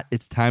 If not,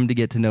 it's time to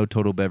get to know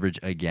Total Beverage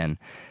again.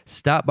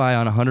 Stop by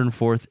on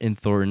 104th in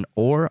Thornton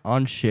or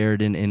on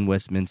Sheridan in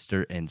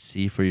Westminster and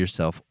see for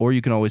yourself. Or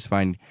you can always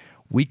find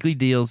weekly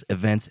deals,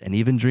 events, and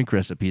even drink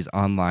recipes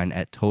online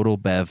at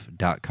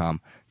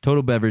TotalBev.com.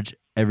 Total Beverage,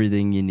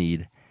 everything you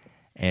need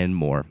and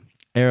more.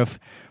 Arif,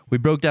 we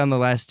broke down the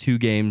last 2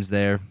 games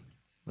there.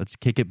 Let's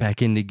kick it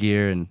back into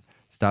gear and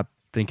stop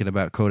thinking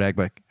about Kodak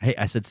Buck. Hey,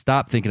 I said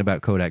stop thinking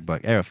about Kodak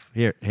Buck. Arif,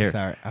 here.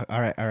 Sorry.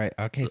 All right.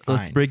 Okay, fine.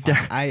 Let's break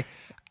down.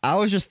 I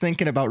was just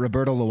thinking about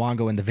Roberto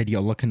Luongo in the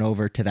video, looking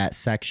over to that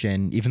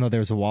section, even though there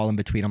was a wall in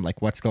between. I'm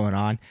like, what's going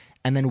on?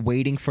 And then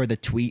waiting for the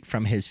tweet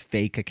from his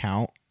fake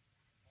account,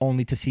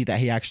 only to see that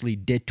he actually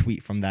did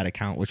tweet from that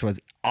account, which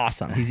was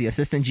awesome. He's the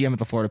assistant GM of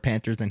the Florida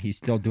Panthers, and he's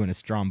still doing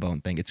his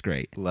Strombone thing. It's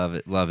great. Love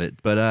it.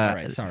 But all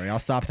right, sorry, I'll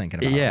stop thinking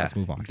about it. Let's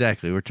move on.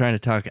 Exactly. We're trying to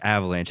talk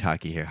Avalanche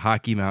hockey here.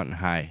 Hockey Mountain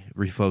High,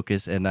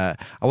 refocus. And I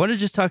want to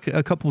just talk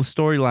a couple of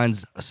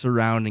storylines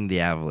surrounding the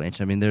Avalanche.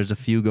 I mean, there's a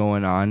few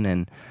going on,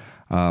 and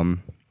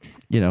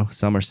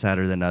some are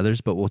sadder than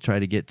others, but we'll try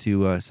to get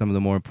to some of the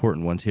more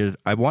important ones here.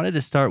 I wanted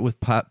to start with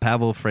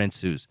Pavel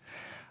Francouz.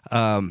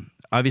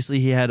 Obviously,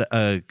 he had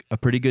a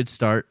pretty good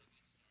start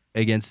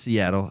against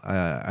Seattle.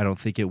 I don't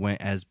think it went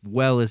as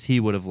well as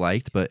he would have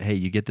liked, but hey,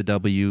 you get the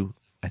W.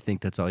 I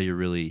think that's all you're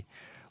really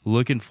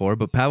looking for.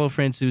 But Pavel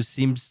Francouz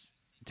seems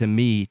to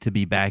me to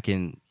be back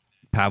in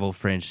Pavel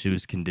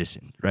Francouz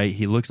condition, right?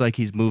 He looks like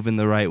he's moving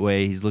the right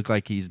way. He's looked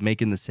like he's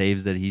making the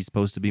saves that he's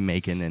supposed to be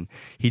making, and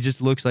he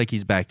just looks like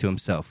he's back to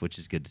himself, which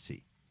is good to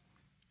see.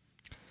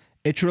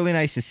 It's really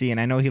nice to see, and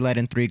I know he let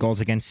in 3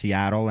 goals against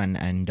Seattle,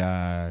 and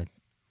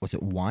was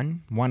it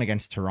one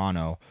against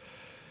Toronto?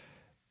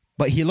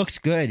 But he looks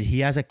good.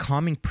 He has a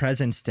calming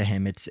presence to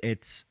him.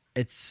 It's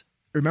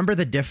remember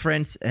the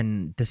difference,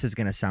 and this is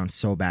going to sound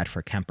so bad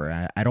for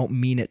Kemper. I don't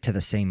mean it to the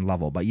same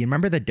level, but you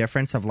remember the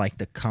difference of like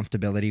the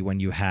comfortability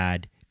when you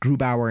had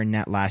Grubauer in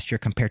net last year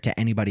compared to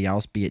anybody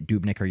else, be it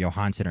Dubnyk or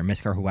Johansson or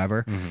Miska or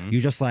whoever.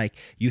 Mm-hmm.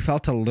 You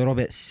felt a little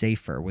bit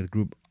safer with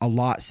a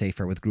lot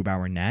safer with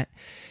Grubauer in net.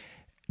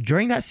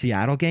 During that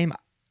Seattle game,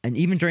 and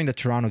even during the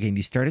Toronto game,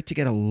 you started to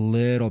get a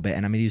little bit,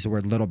 and I'm going to use the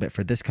word little bit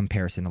for this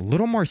comparison, a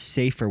little more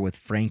safer with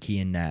Frankie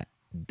in net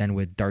than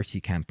with Darcy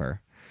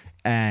Kemper.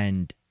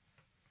 And,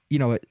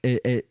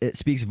 it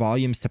speaks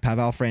volumes to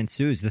Pavel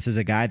Francouz. This is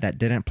a guy that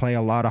didn't play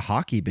a lot of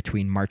hockey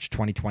between March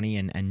 2020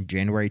 and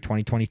January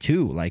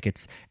 2022. Like,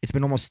 it's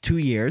been almost 2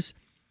 years.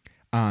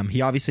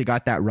 He obviously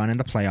got that run in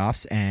the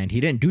playoffs, and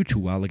he didn't do too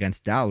well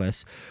against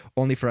Dallas,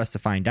 only for us to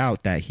find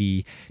out that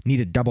he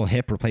needed double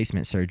hip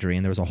replacement surgery,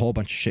 and there was a whole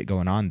bunch of shit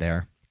going on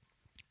there.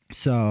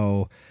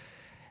 So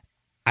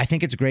I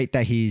think it's great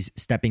that he's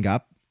stepping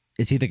up.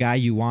 Is he the guy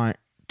you want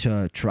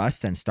to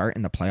trust and start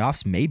in the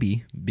playoffs?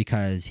 Maybe,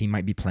 because he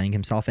might be playing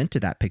himself into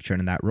that picture and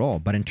in that role.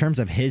 But in terms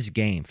of his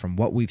game, from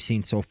what we've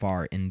seen so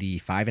far in the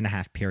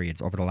 5.5 periods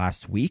over the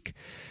last week,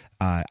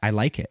 I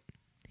like it.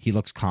 He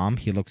looks calm.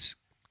 He looks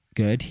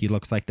good. He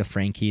looks like the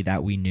Frankie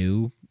that we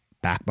knew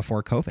back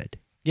before COVID.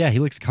 Yeah, he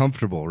looks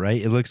comfortable,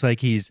 right? It looks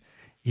like he's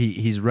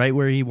right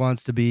where he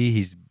wants to be.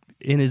 He's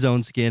in his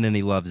own skin, and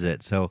he loves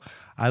it. So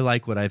I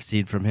like what I've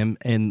seen from him.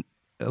 And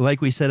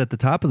like we said at the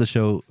top of the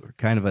show,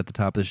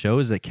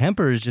 is that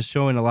Kemper is just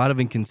showing a lot of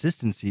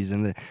inconsistencies,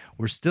 and that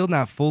we're still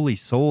not fully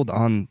sold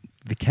on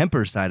the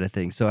Kemper side of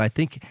things. So I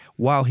think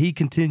while he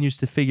continues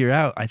to figure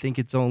out, I think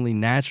it's only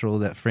natural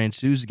that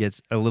Francouz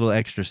gets a little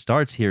extra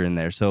starts here and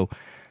there. So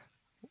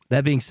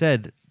that being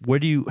said,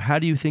 how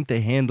do you think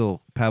they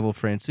handle Pavel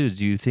Francouz?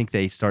 Do you think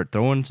they start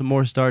throwing some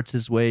more starts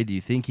his way? Do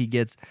you think he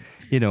gets,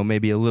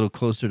 maybe a little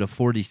closer to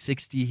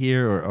 40-60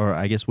 here? Or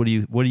I guess what do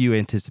you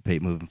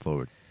anticipate moving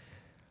forward?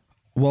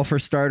 Well, for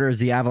starters,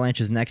 the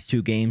Avalanche's next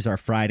 2 games are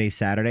Friday,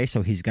 Saturday,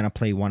 so he's going to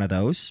play one of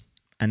those.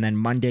 And then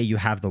Monday you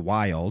have the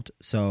Wild.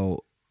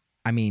 So,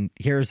 I mean,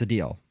 here's the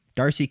deal.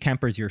 Darcy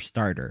Kemper's your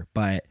starter,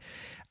 but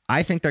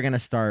I think they're going to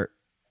start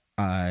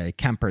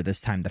Kemper this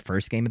time, the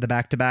first game of the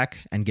back-to-back,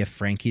 and give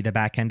Frankie the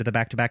back end of the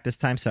back-to-back this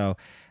time. So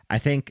I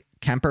think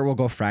Kemper will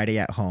go Friday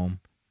at home.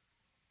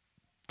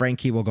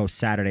 Frankie will go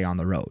Saturday on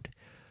the road.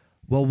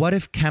 Well, what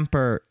if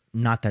Kemper,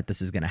 not that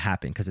this is going to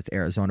happen because it's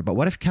Arizona, but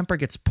what if Kemper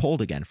gets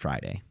pulled again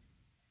Friday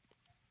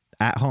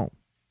at home?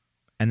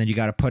 And then you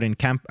got to put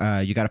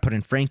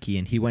in Frankie,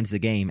 and he wins the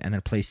game, and then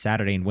plays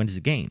Saturday and wins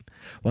the game.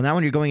 Well, now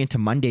when you're going into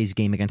Monday's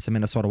game against the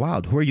Minnesota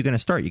Wild, who are you going to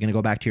start? You're going to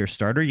go back to your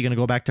starter? You're going to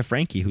go back to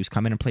Frankie, who's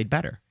come in and played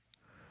better.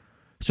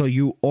 So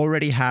you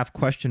already have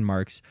question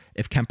marks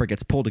if Kemper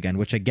gets pulled again,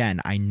 which again,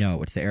 I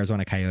know it's the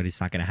Arizona Coyotes. It's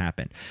not going to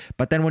happen.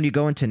 But then when you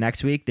go into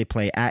next week, they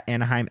play at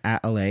Anaheim,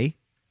 at LA,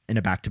 in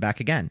a back-to-back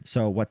again.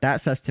 So what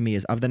that says to me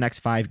is of the next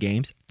 5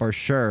 games, for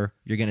sure,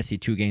 you're going to see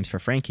 2 games for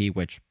Frankie,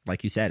 which,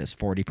 like you said, is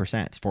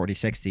 40%. It's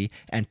 40-60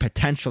 and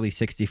potentially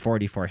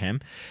 60-40 for him.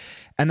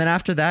 And then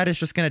after that, it's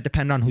just going to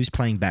depend on who's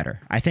playing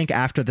better. I think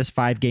after this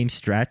 5-game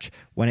stretch,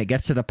 when it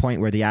gets to the point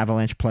where the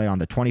Avalanche play on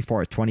the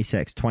 24th,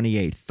 26th,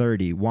 28th,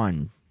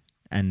 31,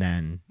 and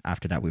then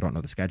after that, we don't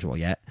know the schedule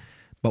yet.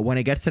 But when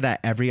it gets to that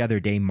every other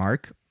day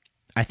mark,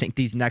 I think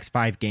these next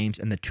 5 games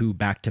and the 2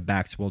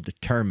 back-to-backs will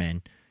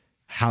determine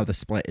how the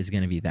split is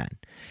going to be then.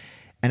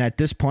 And at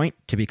this point,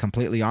 to be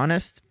completely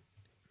honest,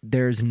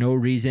 there's no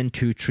reason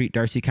to treat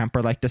Darcy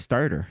Kuemper like the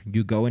starter.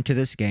 You go into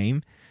this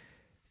game,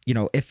 you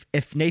know, if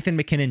Nathan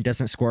MacKinnon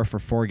doesn't score for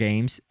 4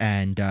 games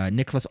and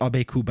Nicholas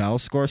Aube-Kubel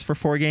scores for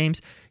 4 games,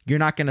 you're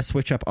not going to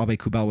switch up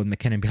Aube-Kubel with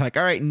MacKinnon and be like,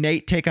 all right,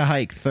 Nate, take a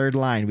hike, third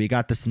line. We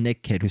got this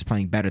Nick kid who's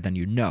playing better than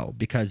you. No,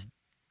 because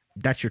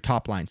that's your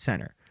top line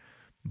center.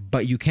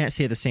 But you can't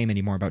say the same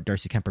anymore about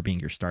Darcy Kuemper being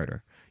your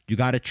starter. You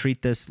got to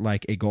treat this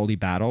like a goalie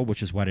battle,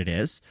 which is what it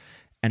is.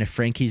 And if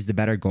Frankie's the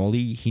better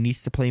goalie, he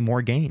needs to play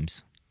more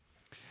games.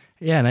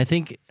 Yeah, and I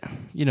think,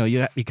 you know,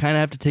 you kind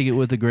of have to take it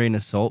with a grain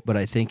of salt, but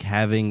I think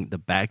having the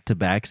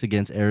back-to-backs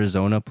against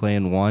Arizona,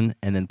 playing one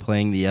and then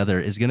playing the other,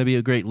 is going to be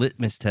a great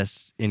litmus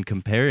test in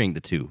comparing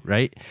the two,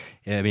 right?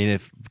 I mean,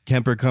 if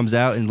Kuemper comes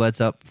out and lets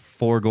up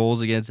 4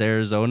 goals against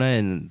Arizona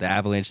and the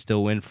Avalanche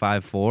still win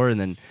 5-4, and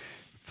then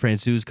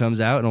Francouz comes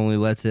out and only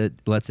lets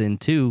in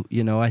 2,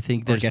 you know, I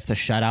think there's... Or gets a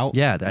shutout,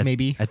 yeah,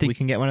 maybe I think we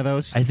can get one of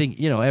those. I think,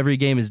 you know, every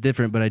game is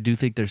different, but I do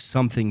think there's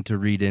something to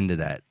read into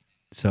that.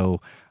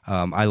 So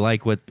I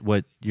like what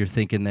you're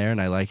thinking there,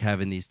 and I like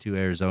having these 2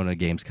 Arizona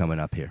games coming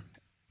up here.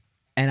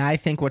 And I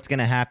think what's going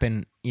to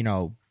happen, you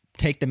know,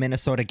 take the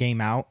Minnesota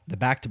game out, the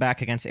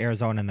back-to-back against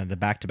Arizona, and then the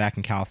back-to-back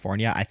in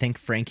California. I think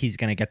Frankie's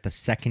going to get the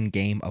second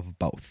game of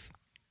both.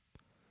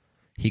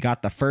 He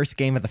got the first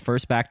game of the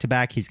first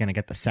back-to-back. He's going to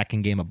get the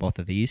second game of both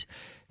of these.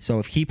 So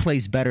if he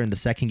plays better in the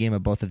second game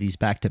of both of these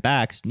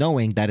back-to-backs,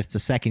 knowing that it's the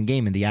second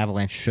game and the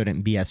Avalanche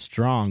shouldn't be as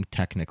strong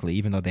technically,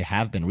 even though they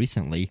have been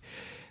recently,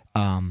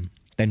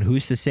 then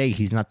who's to say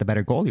he's not the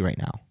better goalie right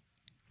now?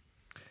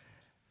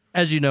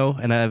 As you know,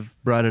 and I've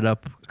brought it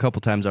up a couple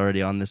times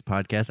already on this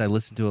podcast, I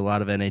listen to a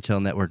lot of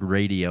NHL Network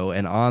radio,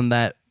 and on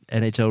that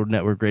NHL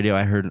Network radio,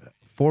 I heard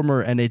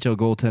former NHL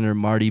goaltender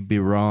Marty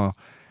Biron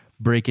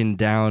breaking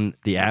down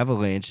the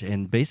Avalanche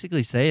and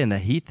basically saying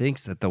that he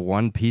thinks that the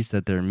one piece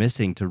that they're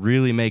missing to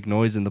really make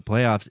noise in the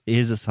playoffs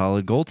is a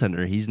solid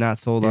goaltender. He's not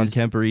sold on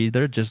Kuemper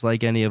either, just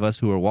like any of us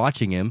who are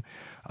watching him.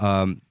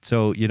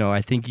 So, you know,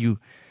 I think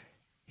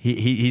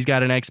he's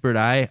got an expert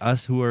eye.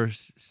 Us who are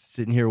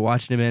sitting here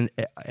watching him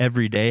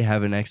every day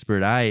have an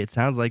expert eye. It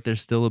sounds like there's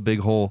still a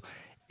big hole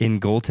in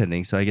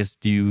goaltending. So I guess,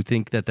 do you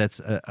think that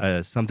that's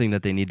something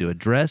that they need to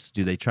address?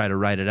 Do they try to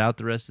ride it out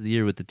the rest of the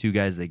year with the 2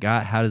 guys they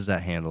got? How does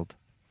that handled?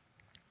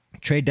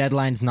 Trade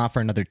deadline's not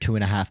for another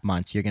 2.5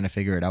 months. You're going to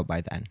figure it out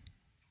by then.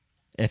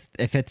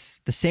 If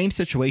it's the same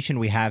situation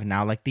we have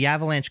now, like the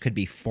Avalanche could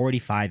be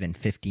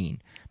 45-15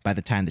 by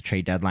the time the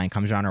trade deadline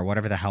comes around, or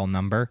whatever the hell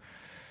number.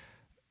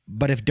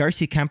 But if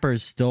Darcy Kuemper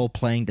is still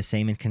playing the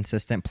same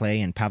inconsistent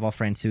play and Pavel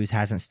Francouz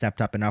hasn't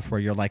stepped up enough where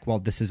you're like, well,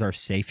 this is our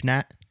safe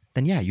net,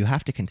 then yeah, you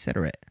have to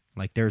consider it.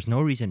 Like, there's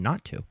no reason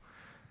not to.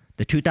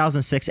 The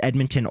 2006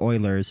 Edmonton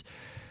Oilers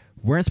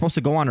weren't supposed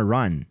to go on a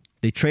run.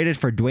 They traded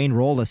for Dwayne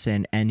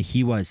Rolison, and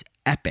he was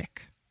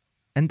epic.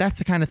 And that's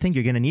the kind of thing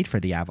you're going to need for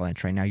the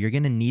Avalanche right now. You're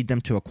going to need them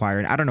to acquire,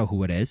 and I don't know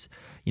who it is.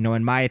 You know,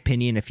 in my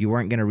opinion, if you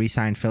weren't going to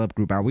re-sign Philip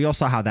Grubauer, we all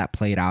saw how that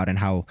played out and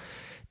how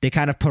they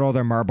kind of put all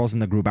their marbles in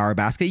the Grubauer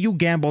basket. You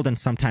gambled, and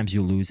sometimes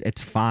you lose.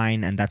 It's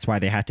fine, and that's why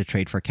they had to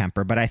trade for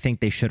Kuemper. But I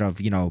think they should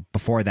have, you know,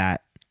 before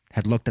that,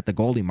 had looked at the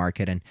goalie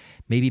market and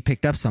maybe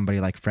picked up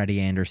somebody like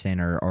Freddie Anderson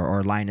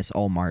or Linus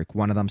Ullmark.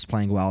 One of them's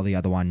playing well, the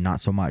other one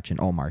not so much in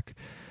Ullmark.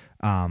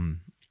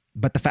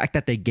 But the fact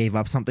that they gave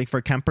up something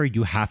for Kuemper,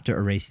 you have to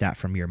erase that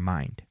from your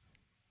mind.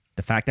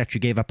 The fact that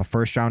you gave up a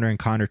first-rounder in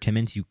Connor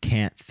Timmins, you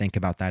can't think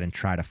about that and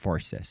try to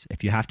force this.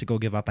 If you have to go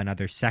give up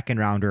another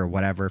second-rounder or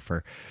whatever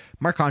for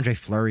Marc-Andre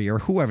Fleury or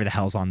whoever the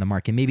hell's on the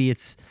market, maybe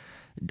it's,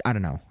 I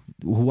don't know,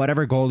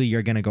 whatever goalie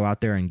you're going to go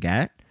out there and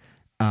get,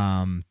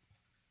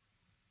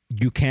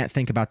 you can't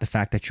think about the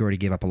fact that you already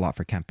gave up a lot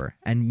for Kuemper.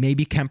 And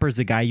maybe Kemper's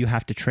the guy you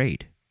have to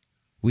trade.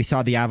 We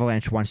saw the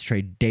Avalanche once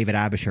trade David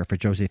Abisher for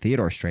Jose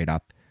Theodore straight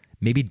up.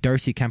 Maybe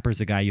Darcy Kuemper's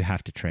the guy you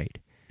have to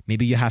trade.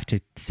 Maybe you have to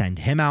send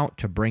him out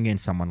to bring in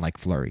someone like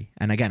Fleury.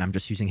 And again, I'm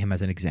just using him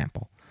as an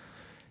example.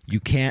 You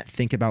can't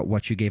think about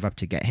what you gave up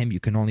to get him. You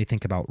can only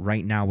think about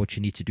right now what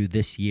you need to do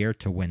this year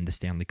to win the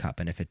Stanley Cup.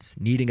 And if it's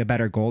needing a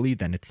better goalie,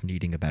 then it's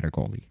needing a better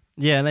goalie.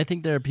 Yeah, and I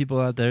think there are people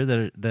out there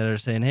that are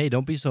saying, hey,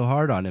 don't be so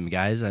hard on him,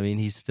 guys. I mean,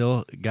 he's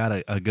still got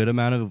a good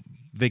amount of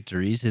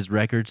victories. His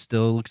record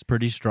still looks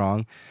pretty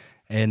strong.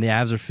 And the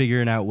Avs are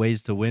figuring out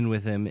ways to win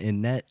with him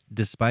in net,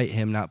 despite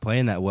him not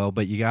playing that well.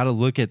 But you got to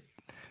look at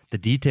the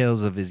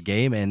details of his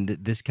game and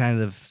this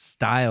kind of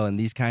style and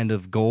these kind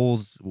of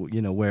goals,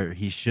 where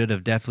he should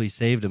have definitely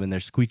saved him and they're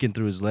squeaking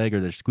through his leg or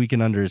they're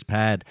squeaking under his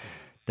pad.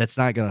 That's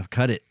not going to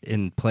cut it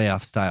in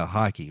playoff style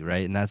hockey,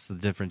 right? And that's the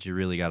difference you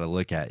really got to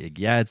look at.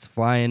 Yeah, it's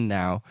flying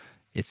now.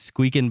 It's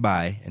squeaking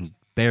by and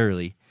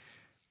barely,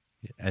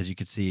 as you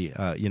could see,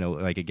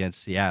 like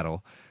against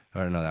Seattle.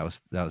 Or no, that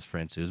was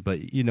Francouz,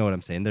 but you know what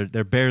I'm saying.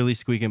 They're barely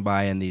squeaking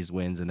by in these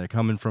wins, and they're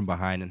coming from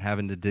behind and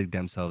having to dig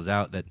themselves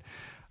out. That,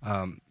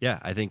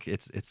 I think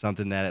it's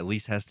something that at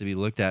least has to be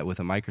looked at with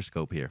a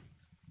microscope here.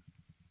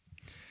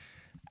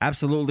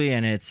 Absolutely,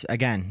 and it's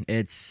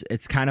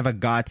kind of a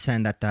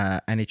godsend that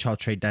the NHL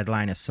trade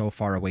deadline is so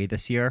far away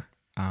this year.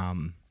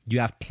 You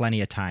have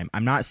plenty of time.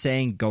 I'm not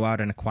saying go out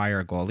and acquire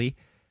a goalie.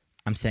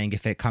 I'm saying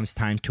if it comes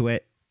time to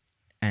it,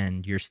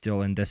 and you're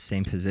still in this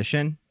same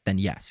position, then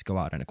yes, go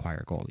out and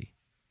acquire a goalie.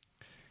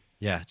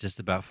 Yeah, just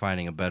about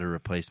finding a better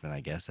replacement,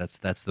 I guess.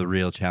 That's the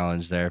real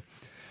challenge there.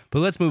 But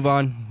let's move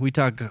on. We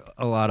talk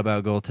a lot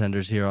about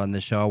goaltenders here on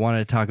this show. I wanted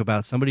to talk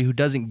about somebody who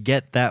doesn't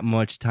get that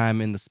much time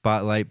in the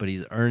spotlight, but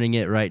he's earning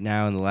it right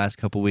now in the last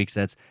couple weeks.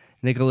 That's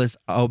Nicolas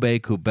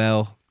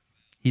Aube-Kubel.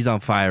 He's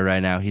on fire right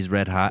now. He's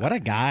red hot. What a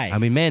guy. I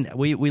mean, man,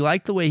 we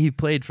like the way he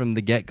played from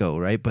the get-go,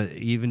 right? But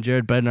even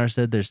Jared Bednar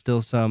said there's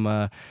still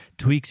some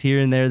tweaks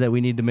here and there that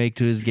we need to make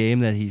to his game,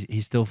 that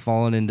he's still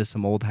fallen into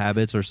some old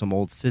habits or some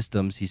old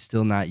systems. He's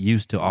still not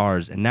used to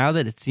ours. And now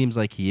that it seems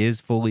like he is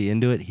fully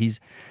into it, he's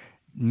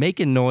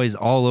making noise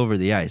all over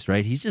the ice,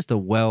 right? He's just a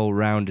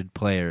well-rounded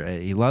player.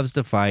 He loves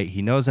to fight.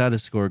 He knows how to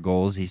score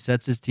goals. He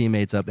sets his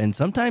teammates up. And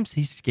sometimes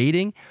he's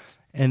skating,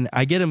 and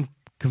I get him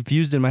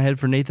confused in my head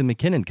for Nathan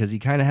MacKinnon because he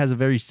kind of has a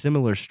very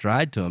similar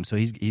stride to him. So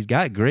he's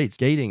got great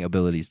skating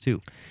abilities too.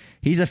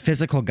 He's a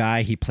physical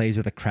guy. He plays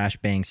with a crash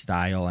bang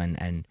style.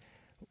 And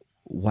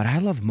what I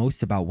love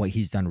most about what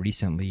he's done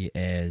recently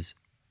is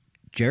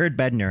Jared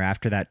Bednar,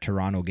 after that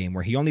Toronto game,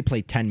 where he only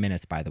played 10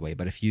 minutes, by the way,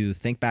 but if you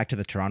think back to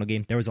the Toronto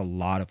game, there was a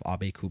lot of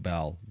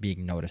Aube-Kubel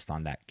being noticed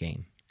on that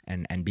game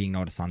and being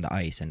noticed on the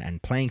ice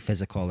and playing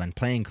physical and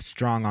playing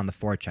strong on the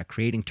forecheck,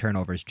 creating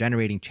turnovers,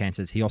 generating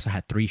chances. He also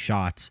had 3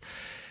 shots.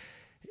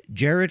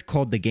 Jared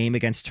called the game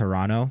against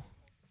Toronto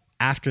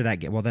after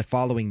that game. Well, the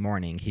following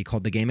morning, he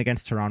called the game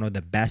against Toronto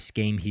the best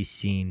game he's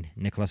seen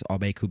Nicolas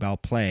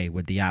Aube-Kubel play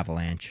with the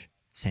Avalanche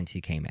since he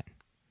came in.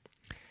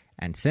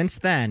 And since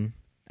then,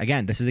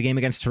 again, this is a game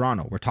against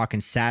Toronto. We're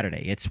talking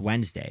Saturday. It's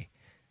Wednesday.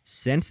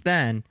 Since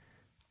then,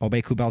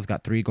 Aube-Kubel's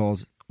got 3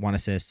 goals, 1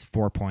 assist,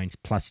 4 points,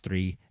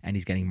 +3, and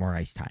he's getting more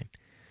ice time.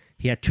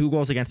 He had 2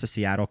 goals against the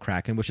Seattle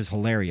Kraken, which is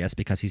hilarious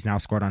because he's now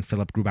scored on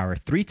Philip Grubauer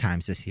 3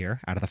 times this year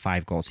out of the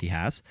 5 goals he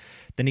has.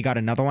 Then he got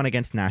another one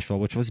against Nashville,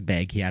 which was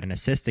big. He had an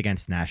assist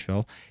against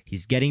Nashville.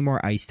 He's getting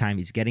more ice time.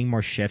 He's getting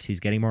more shifts. He's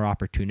getting more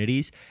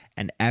opportunities.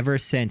 And ever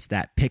since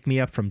that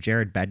pick-me-up from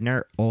Jared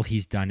Bednar, all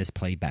he's done is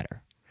play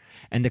better.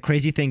 And the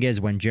crazy thing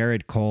is when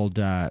Jared called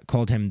Toronto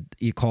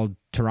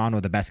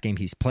the best game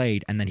he's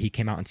played, and then he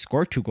came out and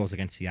scored 2 goals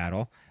against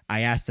Seattle, I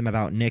asked him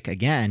about Nick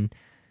again,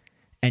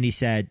 and he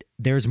said,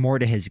 there's more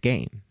to his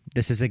game.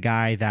 This is a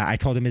guy that I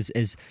told him is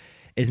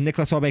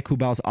Nicolas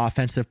Aube-Kubel's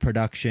offensive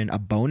production a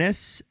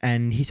bonus?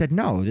 And he said,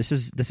 no, this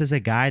is a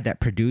guy that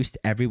produced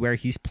everywhere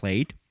he's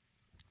played.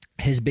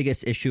 His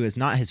biggest issue is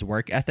not his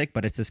work ethic,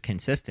 but it's his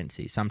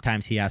consistency.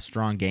 Sometimes he has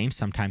strong games.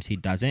 Sometimes he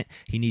doesn't.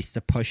 He needs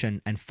to push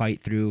and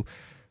fight through.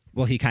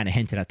 Well, he kind of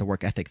hinted at the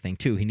work ethic thing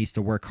too. He needs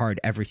to work hard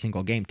every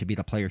single game to be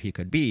the player he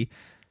could be.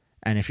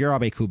 And if you're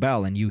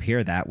Aube-Kubel and you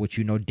hear that, which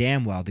you know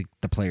damn well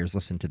the players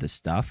listen to this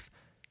stuff,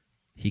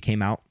 he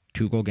came out,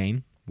 2-goal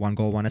game, 1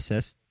 goal, 1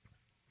 assist.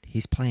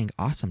 He's playing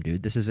awesome,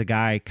 dude. This is a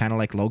guy kind of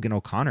like Logan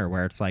O'Connor,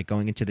 where it's like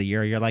going into the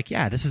year, you're like,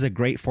 yeah, this is a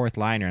great 4th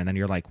liner. And then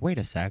you're like, wait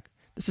a sec,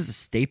 this is a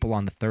staple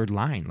on the 3rd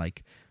line.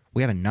 Like,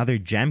 we have another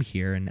gem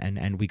here,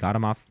 and we got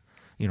him off,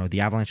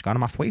 the Avalanche got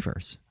him off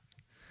waivers.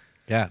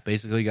 Yeah,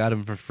 basically got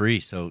him for free.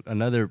 So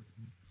another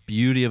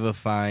beauty of a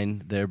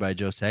find there by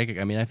Joe Sakic.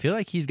 I mean, I feel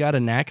like he's got a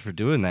knack for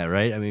doing that,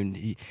 right? I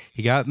mean,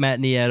 he got Matt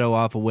Nieto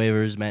off of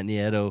waivers. Matt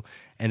Nieto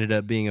ended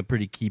up being a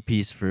pretty key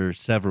piece for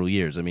several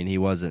years. I mean, he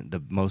wasn't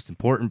the most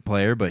important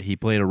player, but he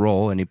played a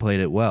role, and he played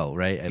it well,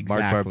 right? Exactly.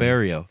 Mark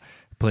Barberio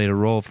played a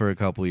role for a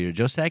couple of years.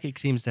 Joe Sakic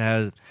seems to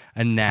have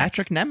a knack.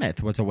 Patrick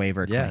Nemeth was a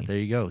waiver claim. Yeah, there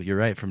you go. You're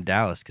right, from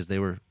Dallas, because they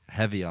were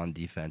heavy on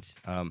defense.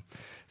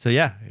 So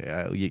yeah,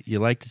 you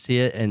like to see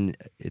it, and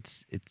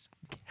it's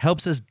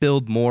helps us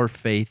build more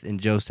faith in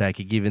Joe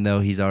Sakic, even though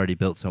he's already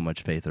built so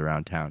much faith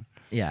around town.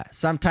 Yeah,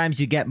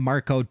 sometimes you get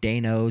Marco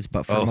Danos,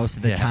 but for most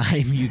of the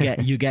time, you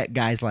get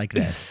guys like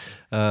this.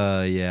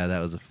 Yeah, that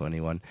was a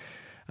funny one.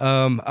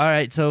 All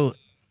right, so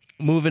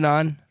moving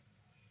on,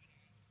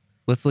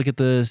 let's look at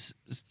the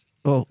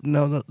well,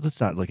 no, let's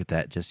not look at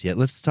that just yet.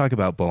 Let's talk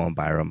about Bowen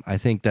Byram. I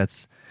think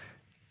that's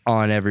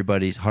on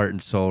everybody's heart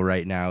and soul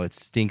right now. It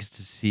stinks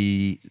to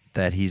see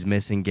that he's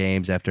missing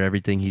games after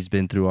everything he's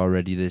been through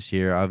already this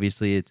year.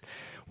 Obviously,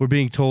 we're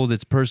being told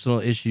it's personal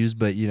issues,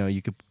 but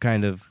you could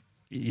kind of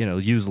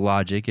use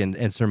logic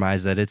and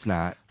surmise that it's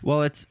not.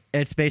 Well, it's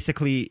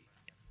basically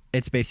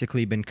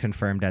been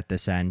confirmed at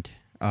this end,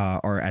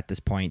 or at this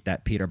point,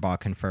 that Peter Baugh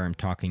confirmed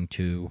talking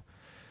to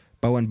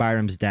Bowen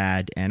Byram's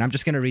dad, and I'm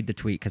just going to read the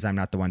tweet because I'm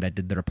not the one that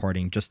did the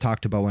reporting. Just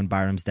talked to Bowen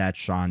Byram's dad,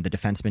 Sean. The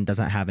defenseman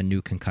doesn't have a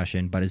new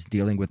concussion, but is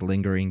dealing with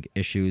lingering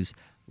issues,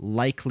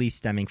 likely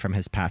stemming from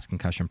his past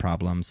concussion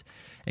problems.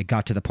 It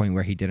got to the point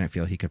where he didn't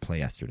feel he could play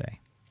yesterday.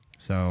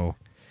 So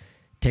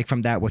take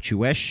from that what you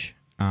wish.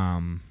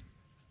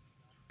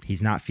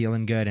 He's not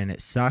feeling good, and it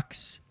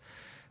sucks.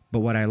 But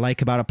what I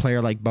like about a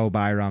player like Bo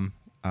Byram,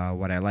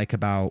 what I like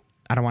about,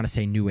 I don't want to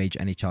say new age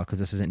NHL because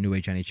this isn't new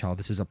age NHL.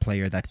 This is a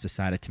player that's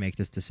decided to make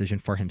this decision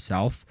for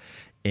himself.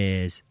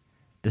 This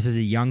is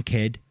a young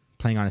kid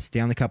playing on a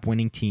Stanley Cup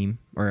winning team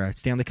or a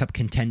Stanley Cup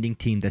contending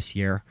team this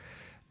year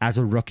as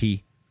a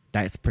rookie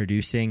that's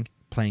producing,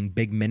 playing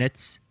big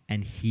minutes,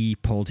 and he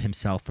pulled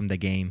himself from the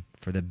game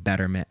for the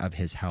betterment of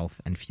his health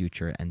and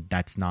future. And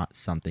that's not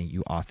something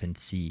you often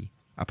see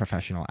a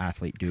professional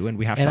athlete do, and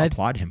we have to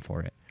applaud him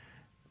for it.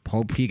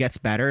 Hope he gets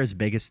better is the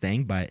biggest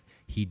thing, but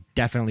he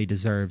definitely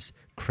deserves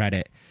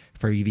credit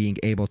for being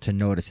able to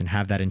notice and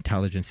have that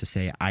intelligence to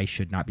say, I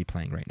should not be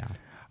playing right now.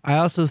 I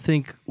also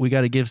think we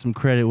got to give some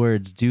credit where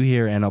it's due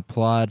here and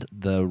applaud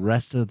the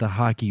rest of the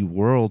hockey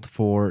world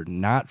for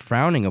not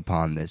frowning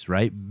upon this,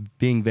 right?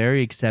 Being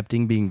very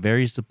accepting, being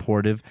very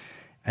supportive.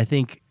 I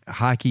think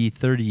hockey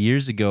 30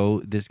 years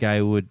ago, this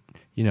guy would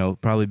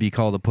probably be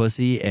called a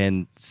pussy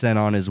and sent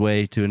on his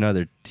way to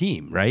another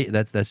team, right?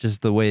 That's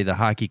just the way the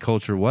hockey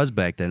culture was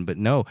back then. But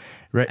no,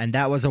 right? And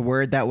that was a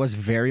word that was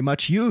very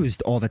much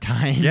used all the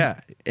time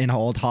in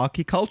old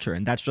hockey culture,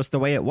 and that's just the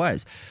way it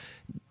was.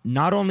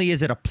 Not only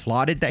is it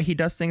applauded that he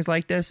does things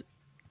like this,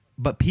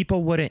 but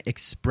people wouldn't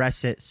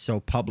express it so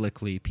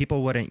publicly.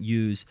 People wouldn't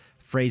use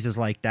phrases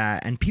like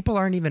that, and people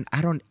aren't even,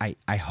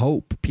 I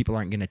hope people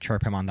aren't going to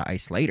chirp him on the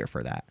ice later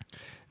for that.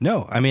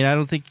 No, I mean,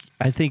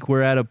 I think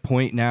we're at a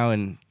point now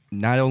in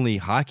not only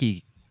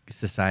hockey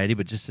society,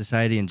 but just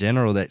society in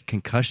general, that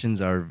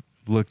concussions are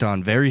looked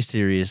on very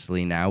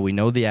seriously now. We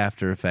know the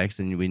after effects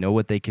and we know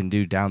what they can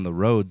do down the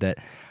road, that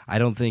I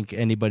don't think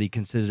anybody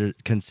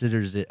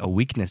considers it a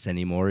weakness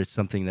anymore. It's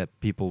something that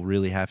people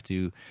really have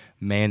to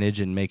manage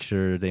and make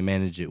sure they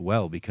manage it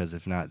well, because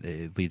if not,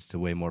 it leads to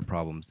way more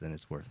problems than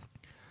it's worth.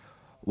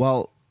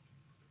 Well,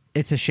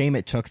 it's a shame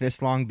it took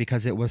this long,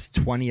 because it was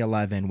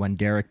 2011 when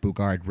Derek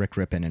Bugard, Rick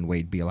Rippon, and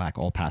Wade Belak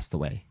all passed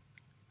away.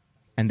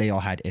 And they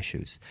all had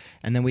issues.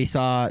 And then we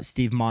saw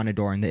Steve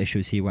Monador and the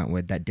issues he went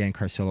with that Dan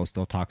Carcillo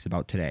still talks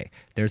about today.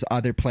 There's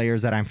other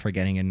players that I'm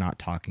forgetting and not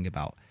talking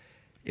about.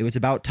 It was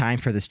about time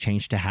for this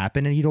change to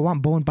happen, and you don't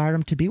want Bowen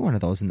Byram to be one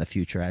of those in the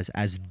future.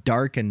 As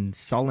dark and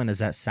sullen as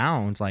that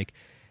sounds, like,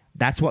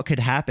 that's what could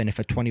happen if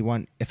a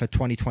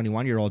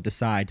 20-21-year-old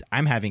decides,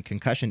 I'm having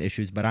concussion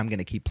issues, but I'm going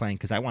to keep playing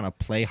because I want to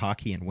play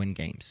hockey and win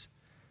games.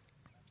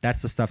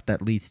 That's the stuff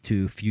that leads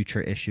to future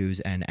issues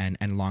and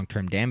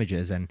long-term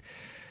damages. And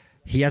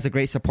he has a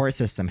great support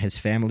system. His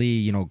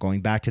family,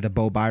 going back to the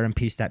Bo Byram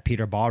piece that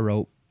Peter Baugh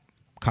wrote,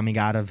 coming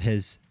out of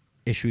his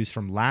issues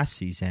from last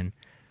season,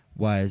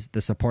 was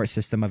the support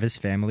system of his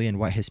family and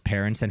what his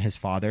parents and his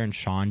father and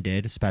Sean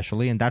did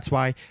especially. And that's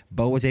why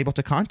Bo was able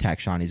to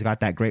contact Sean. He's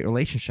got that great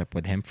relationship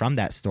with him from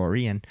that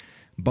story. And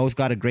Bo's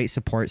got a great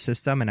support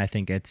system. And I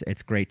think it's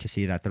great to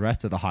see that the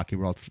rest of the hockey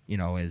world,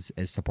 is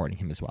supporting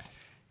him as well.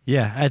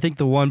 Yeah, I think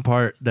the one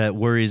part that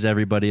worries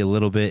everybody a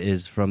little bit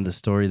is from the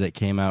story that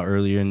came out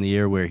earlier in the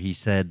year, where he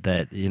said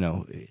that,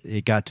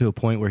 it got to a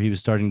point where he was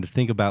starting to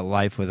think about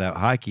life without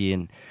hockey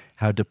and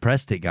how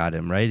depressed it got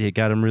him, right? It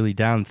got him really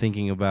down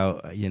thinking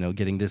about,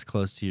 getting this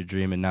close to your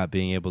dream and not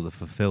being able to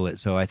fulfill it.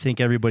 So I think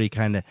everybody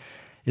kind of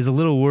is a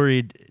little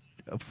worried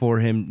for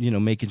him,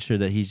 making sure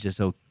that he's just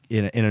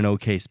in an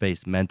okay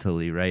space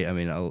mentally, right? I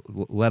mean,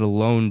 let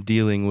alone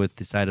dealing with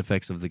the side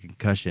effects of the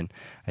concussion.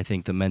 I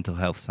think the mental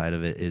health side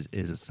of it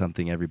is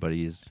something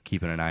everybody is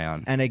keeping an eye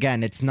on. And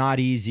again, it's not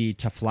easy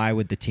to fly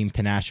with the team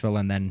to Nashville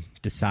and then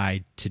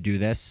decide to do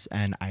this.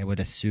 And I would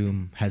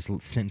assume has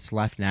since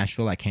left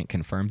Nashville. I can't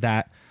confirm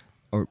that.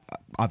 Or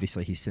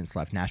obviously he's since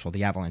left Nashville.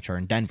 The Avalanche are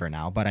in Denver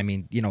now, but I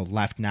mean,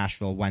 left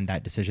Nashville when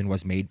that decision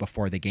was made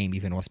before the game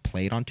even was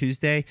played on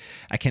Tuesday.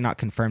 I cannot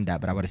confirm that,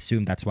 but I would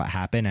assume that's what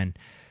happened. And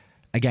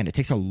again, it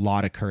takes a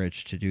lot of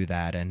courage to do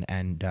that.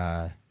 And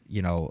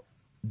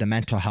the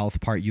mental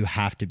health part, you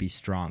have to be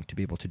strong to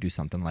be able to do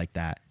something like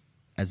that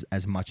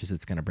as much as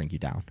it's going to bring you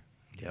down.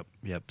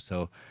 Yep.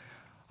 So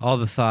all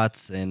the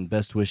thoughts and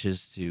best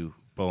wishes to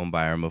Bowen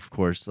Byram, of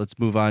course. Let's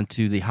move on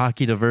to the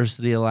Hockey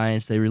Diversity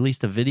Alliance. They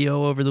released a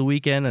video over the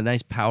weekend, a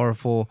nice,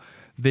 powerful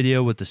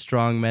video with a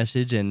strong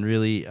message and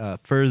really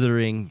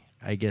furthering,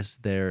 I guess,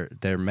 their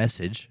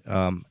message.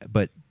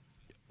 But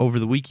over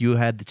the week you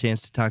had the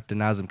chance to talk to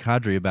Nazem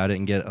Kadri about it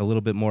and get a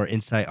little bit more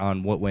insight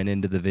on what went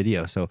into the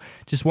video. So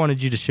just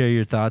wanted you to share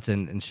your thoughts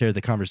and share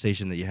the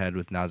conversation that you had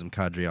with Nazem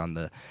Kadri on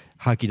the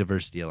Hockey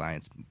Diversity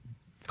Alliance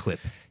clip.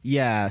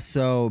 Yeah,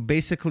 so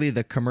basically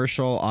the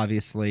commercial,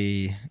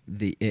 obviously,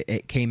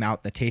 it came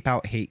out, the Tape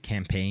Out Hate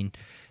campaign.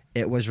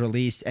 It was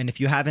released, and if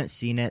you haven't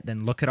seen it,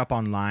 then look it up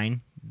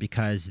online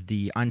because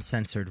the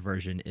uncensored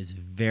version is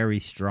very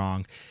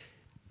strong.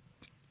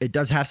 It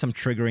does have some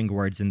triggering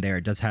words in there.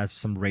 It does have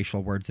some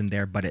racial words in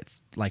there, but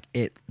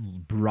it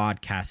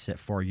broadcasts it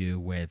for you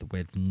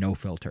with no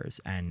filters,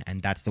 and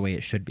that's the way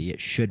it should be.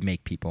 It should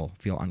make people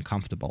feel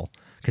uncomfortable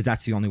because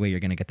that's the only way you're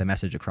going to get the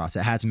message across.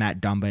 It has Matt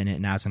Dumba in it,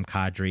 Nazem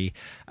Kadri,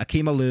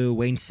 Akeem Alou,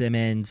 Wayne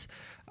Simmons.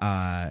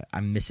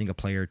 I'm missing a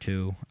player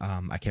too. I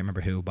can't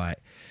remember who,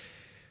 but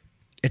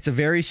it's a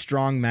very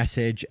strong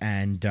message.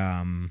 And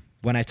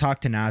when I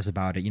talked to Naz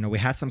about it, we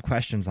had some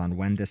questions on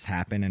when this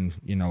happened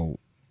and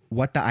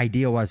what the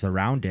idea was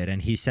around it.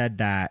 And he said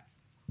that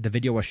the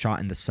video was shot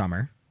in the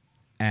summer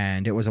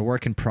and it was a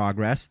work in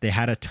progress. They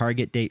had a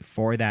target date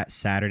for that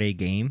Saturday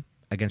game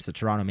against the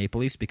Toronto Maple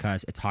Leafs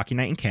because it's hockey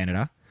night in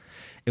Canada.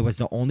 It was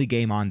the only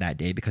game on that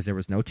day because there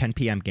was no 10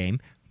 p.m.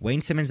 game.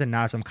 Wayne Simmons and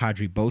Nazem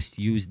Kadri both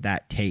used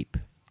that tape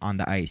on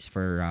the ice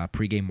for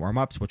pregame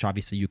warmups, which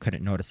obviously you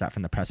couldn't notice that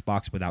from the press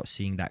box without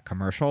seeing that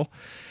commercial.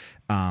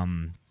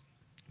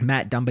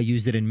 Matt Dumba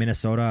used it in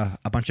Minnesota.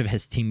 A bunch of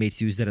his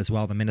teammates used it as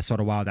well. The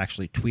Minnesota Wild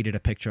actually tweeted a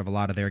picture of a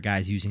lot of their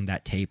guys using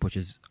that tape, which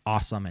is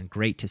awesome and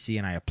great to see,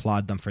 and I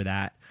applaud them for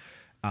that.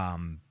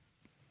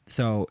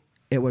 So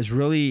it was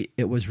really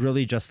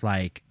just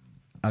like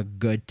a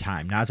good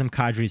time. Nazem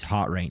Kadri's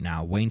hot right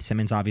now. Wayne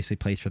Simmons obviously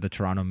plays for the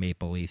Toronto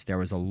Maple Leafs. There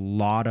was a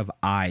lot of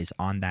eyes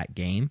on that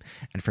game,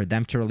 and for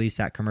them to release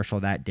that commercial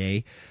that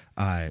day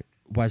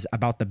was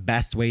about the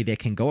best way they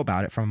can go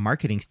about it from a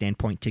marketing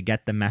standpoint to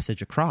get the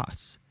message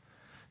across.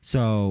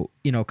 So,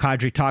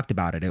 Kadri talked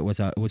about it. It was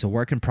a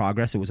work in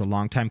progress. It was a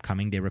long time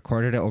coming. They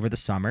recorded it over the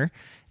summer,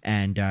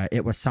 and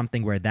it was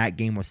something where that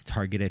game was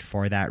targeted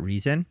for that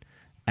reason.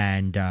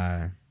 And,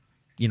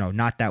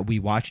 not that we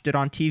watched it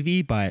on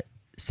TV, but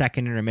first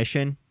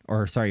intermission,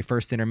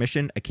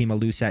 Akeem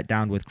Alou sat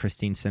down with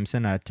Christine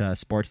Simpson at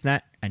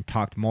Sportsnet and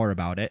talked more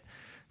about it.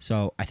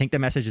 So I think the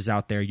message is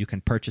out there. You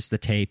can purchase the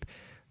tape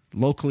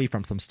locally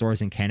from some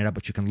stores in Canada,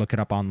 but you can look it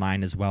up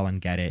online as well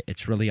and get it.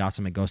 It's really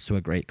awesome. It goes to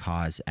a great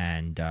cause.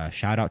 And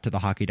shout out to the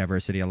Hockey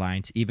Diversity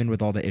Alliance. Even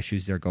with all the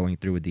issues they're going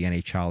through with the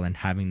NHL and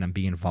having them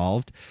be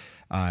involved,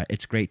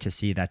 it's great to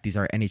see that these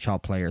are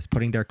NHL players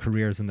putting their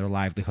careers and their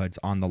livelihoods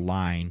on the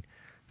line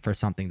for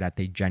something that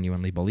they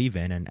genuinely believe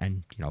in.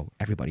 And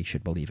everybody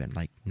should believe in.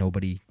 Like,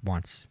 nobody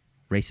wants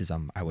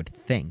racism, I would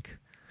think.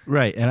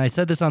 Right, and I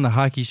said this on the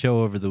hockey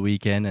show over the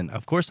weekend, and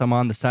of course I'm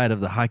on the side of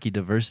the Hockey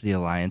Diversity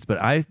Alliance, but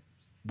I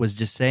was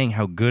just saying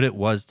how good it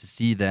was to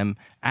see them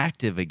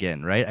active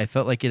again, right? I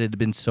felt like it had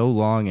been so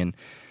long, and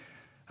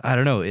I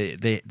don't know,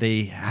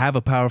 they have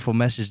a powerful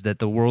message that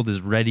the world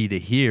is ready to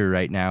hear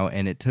right now,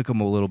 and it took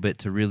them a little bit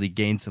to really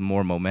gain some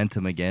more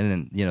momentum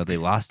again, and they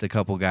lost a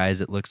couple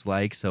guys, it looks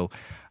like, so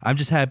I'm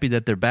just happy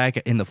that they're back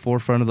in the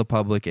forefront of the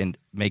public and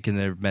making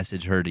their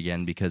message heard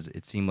again, because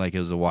it seemed like it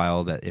was a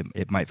while that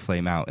it might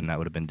flame out, and that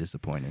would have been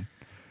disappointing.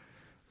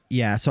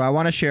 Yeah, so I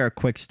want to share a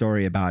quick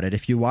story about it.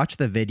 If you watch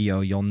the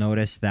video, you'll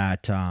notice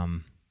that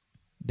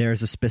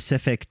there's a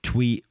specific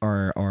tweet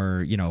or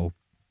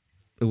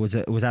it was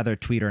either a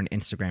tweet or an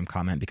Instagram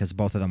comment, because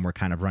both of them were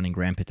kind of running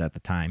rampant at the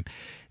time,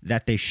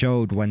 that they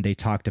showed when they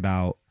talked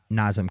about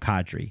Nazem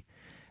Kadri.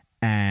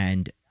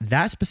 And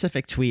that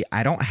specific tweet,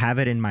 I don't have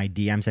it in my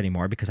DMs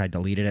anymore because I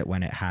deleted it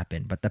when it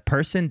happened. But the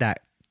person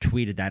that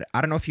tweeted that, I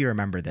don't know if you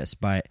remember this,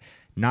 but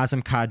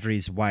Nazem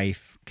Kadri's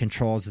wife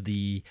controls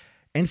the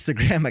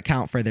Instagram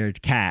account for their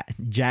cat,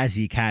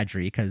 Jazzy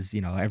Kadri, because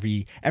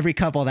every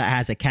couple that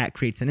has a cat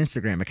creates an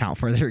Instagram account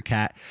for their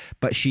cat.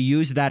 But she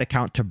used that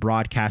account to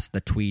broadcast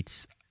the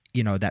tweets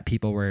that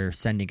people were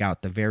sending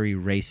out, the very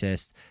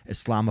racist,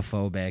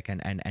 Islamophobic,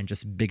 and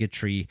just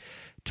bigotry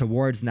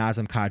towards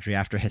Nazem Kadri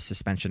after his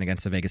suspension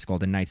against the Vegas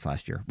Golden Knights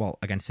last year. Well,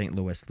 against St.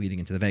 Louis leading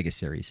into the Vegas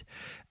series.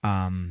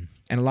 And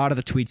a lot of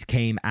the tweets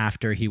came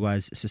after he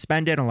was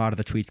suspended. And a lot of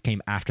the tweets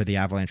came after the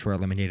Avalanche were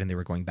eliminated and they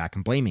were going back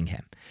and blaming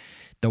him.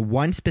 The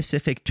one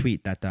specific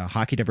tweet that the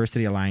Hockey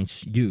Diversity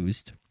Alliance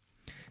used,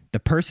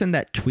 the person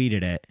that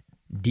tweeted it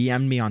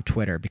DM'd me on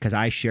Twitter because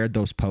I shared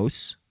those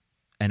posts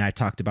and I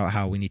talked about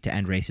how we need to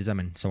end racism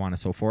and so on and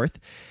so forth.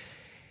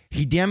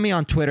 He DM'd me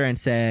on Twitter and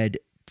said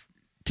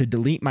to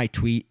delete my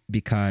tweet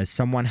because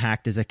someone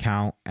hacked his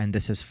account and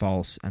this is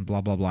false and blah,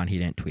 blah, blah, and he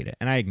didn't tweet it.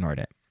 And I ignored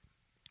it.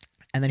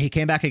 And then he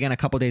came back again a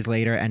couple days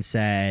later and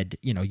said,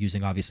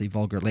 using obviously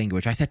vulgar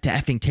language, I said to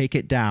effing take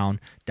it down,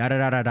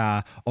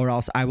 da-da-da-da-da, or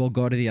else I will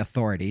go to the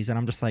authorities. And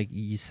I'm just like,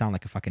 you sound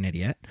like a fucking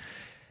idiot.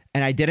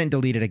 And I didn't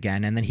delete it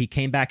again. And then he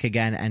came back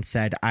again and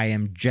said, I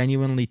am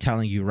genuinely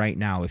telling you right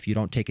now, if you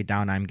don't take it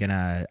down, I'm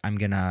gonna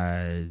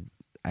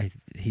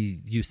he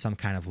used some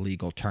kind of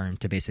legal term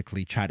to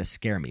basically try to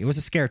scare me. It was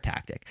a scare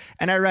tactic.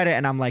 And I read it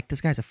and I'm like,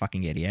 this guy's a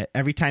fucking idiot.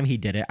 Every time he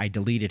did it, I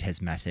deleted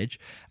his message.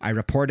 I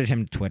reported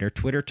him to Twitter.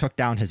 Twitter took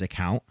down his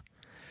account.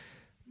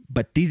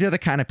 But these are the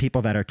kind of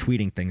people that are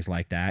tweeting things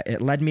like that. It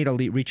led me to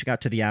reaching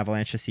out to the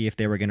Avalanche to see if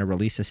they were going to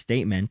release a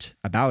statement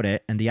about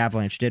it. And the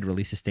Avalanche did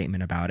release a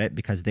statement about it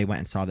because they went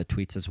and saw the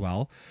tweets as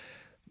well.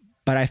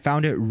 But I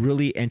found it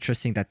really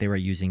interesting that they were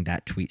using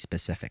that tweet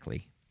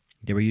specifically.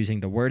 They were using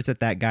the words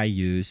that guy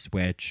used,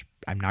 which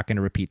I'm not going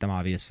to repeat them,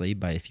 obviously.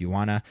 But if you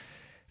want to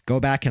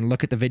go back and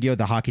look at the video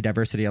the Hockey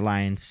Diversity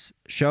Alliance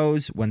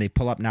shows, when they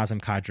pull up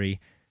Nazem Kadri,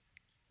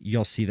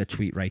 you'll see the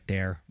tweet right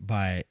there.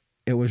 But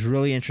it was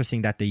really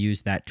interesting that they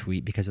used that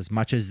tweet because as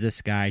much as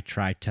this guy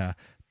tried to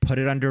put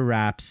it under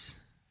wraps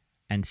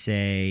and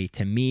say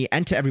to me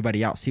and to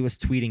everybody else, he was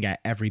tweeting at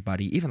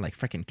everybody, even like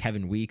freaking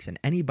Kevin Weeks and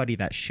anybody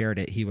that shared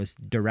it, he was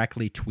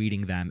directly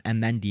tweeting them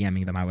and then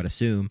DMing them, I would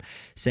assume,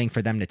 saying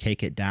for them to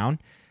take it down.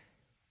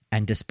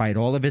 And despite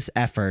all of his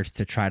efforts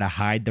to try to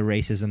hide the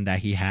racism that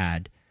he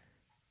had,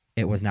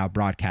 it was now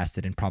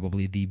broadcasted in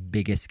probably the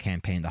biggest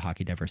campaign the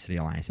Hockey Diversity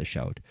Alliance has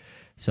showed.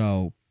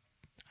 So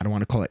I don't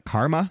want to call it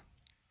karma.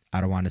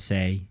 I don't want to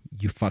say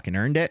you fucking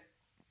earned it,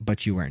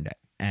 but you earned it.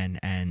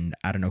 And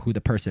I don't know who the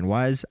person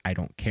was. I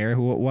don't care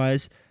who it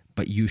was,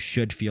 but you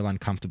should feel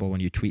uncomfortable when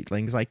you tweet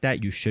things like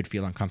that. You should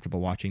feel uncomfortable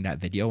watching that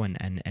video,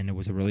 and it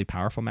was a really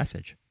powerful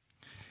message.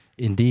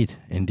 Indeed.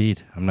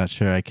 I'm not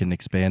sure I can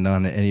expand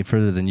on it any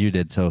further than you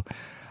did, so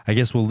I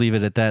guess we'll leave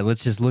it at that.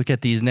 Let's just look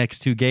at these next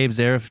two games.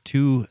 Arif,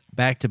 2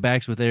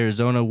 back-to-backs with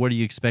Arizona. What are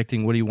you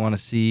expecting? What do you want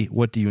to see?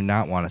 What do you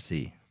not want to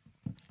see?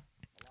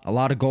 A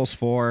lot of goals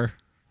for,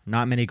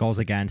 not many goals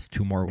against,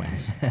 2 more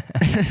wins.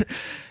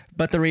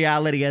 But the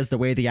reality is the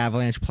way the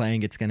Avalanche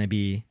playing, it's going to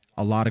be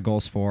a lot of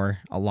goals for,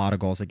 a lot of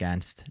goals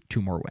against,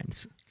 2 more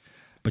wins.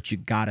 But you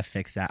got to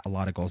fix that a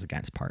lot of goals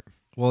against part.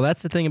 Well,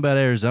 that's the thing about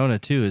Arizona,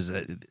 too, is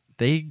that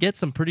they get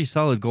some pretty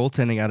solid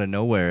goaltending out of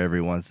nowhere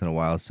every once in a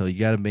while. So you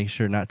got to make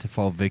sure not to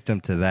fall victim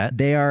to that.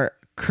 They are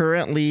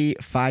currently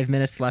 5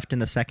 minutes left in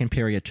the second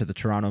period to the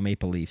Toronto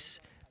Maple Leafs.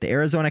 The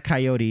Arizona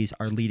Coyotes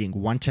are leading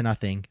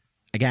 1-0,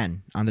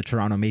 again, on the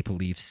Toronto Maple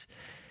Leafs.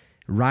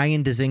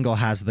 Ryan Dzingel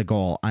has the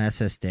goal,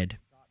 unassisted.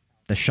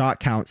 The shot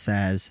count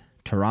says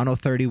Toronto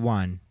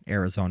 31,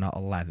 Arizona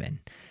 11.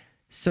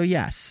 So,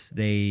 yes,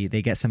 they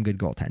get some good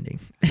goaltending.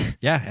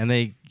 Yeah, and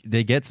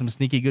they get some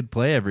sneaky good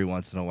play every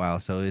once in a while.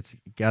 So it's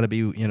got to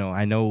be,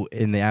 I know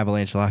in the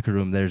Avalanche locker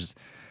room there's,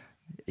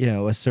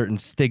 a certain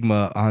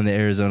stigma on the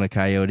Arizona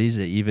Coyotes.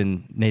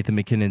 Even Nathan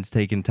McKinnon's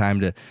taken time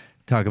to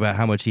talk about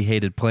how much he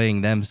hated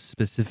playing them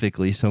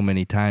specifically so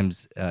many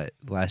times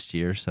last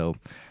year. So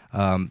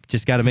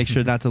just got to make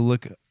sure not to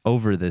look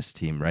over this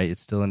team, right?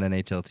 It's still an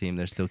NHL team.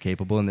 They're still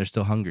capable, and they're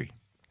still hungry.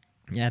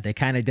 Yeah, they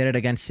kind of did it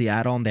against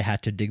Seattle, and they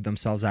had to dig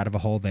themselves out of a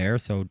hole there.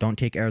 So don't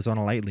take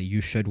Arizona lightly.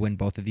 You should win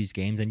both of these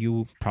games, and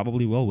you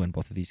probably will win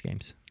both of these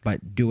games.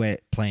 But do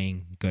it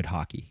playing good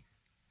hockey.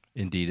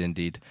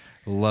 Indeed.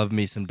 Love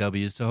me some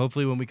W's. So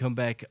hopefully when we come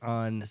back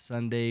on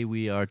Sunday,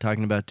 we are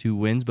talking about 2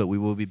 wins, but we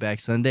will be back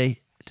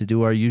Sunday to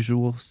do our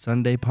usual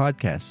Sunday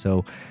podcast.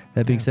 So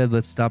that being said,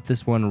 let's stop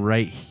this one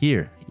right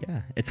here.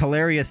 Yeah, it's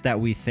hilarious that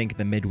we think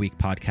the midweek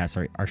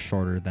podcasts are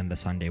shorter than the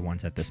Sunday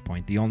ones at this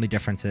point. The only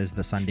difference is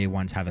the Sunday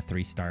ones have a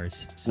 3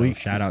 stars. So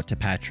shout out to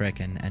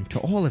Patrick and to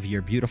all of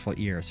your beautiful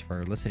ears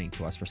for listening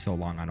to us for so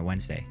long on a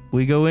Wednesday.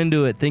 We go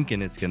into it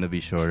thinking it's going to be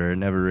shorter. It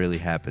never really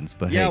happens.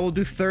 But yeah, hey. We'll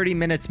do 30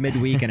 minutes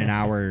midweek and an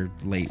hour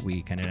late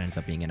week, and it ends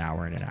up being an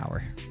hour and an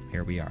hour.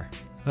 Here we are.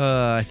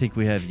 I think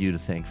we have you to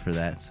thank for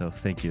that, so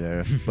thank you,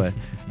 Arif. But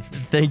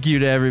thank you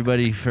to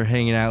everybody for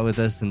hanging out with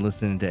us and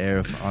listening to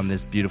Arif on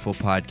this beautiful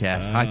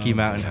podcast, Hockey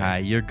Mountain High,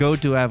 your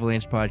go-to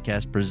Avalanche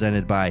podcast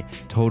presented by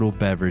Total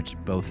Beverage,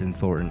 both in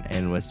Thornton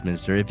and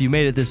Westminster. If you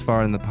made it this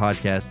far in the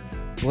podcast,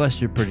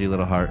 bless your pretty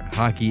little heart.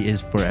 Hockey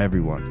is for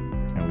everyone,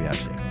 and we out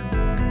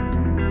here.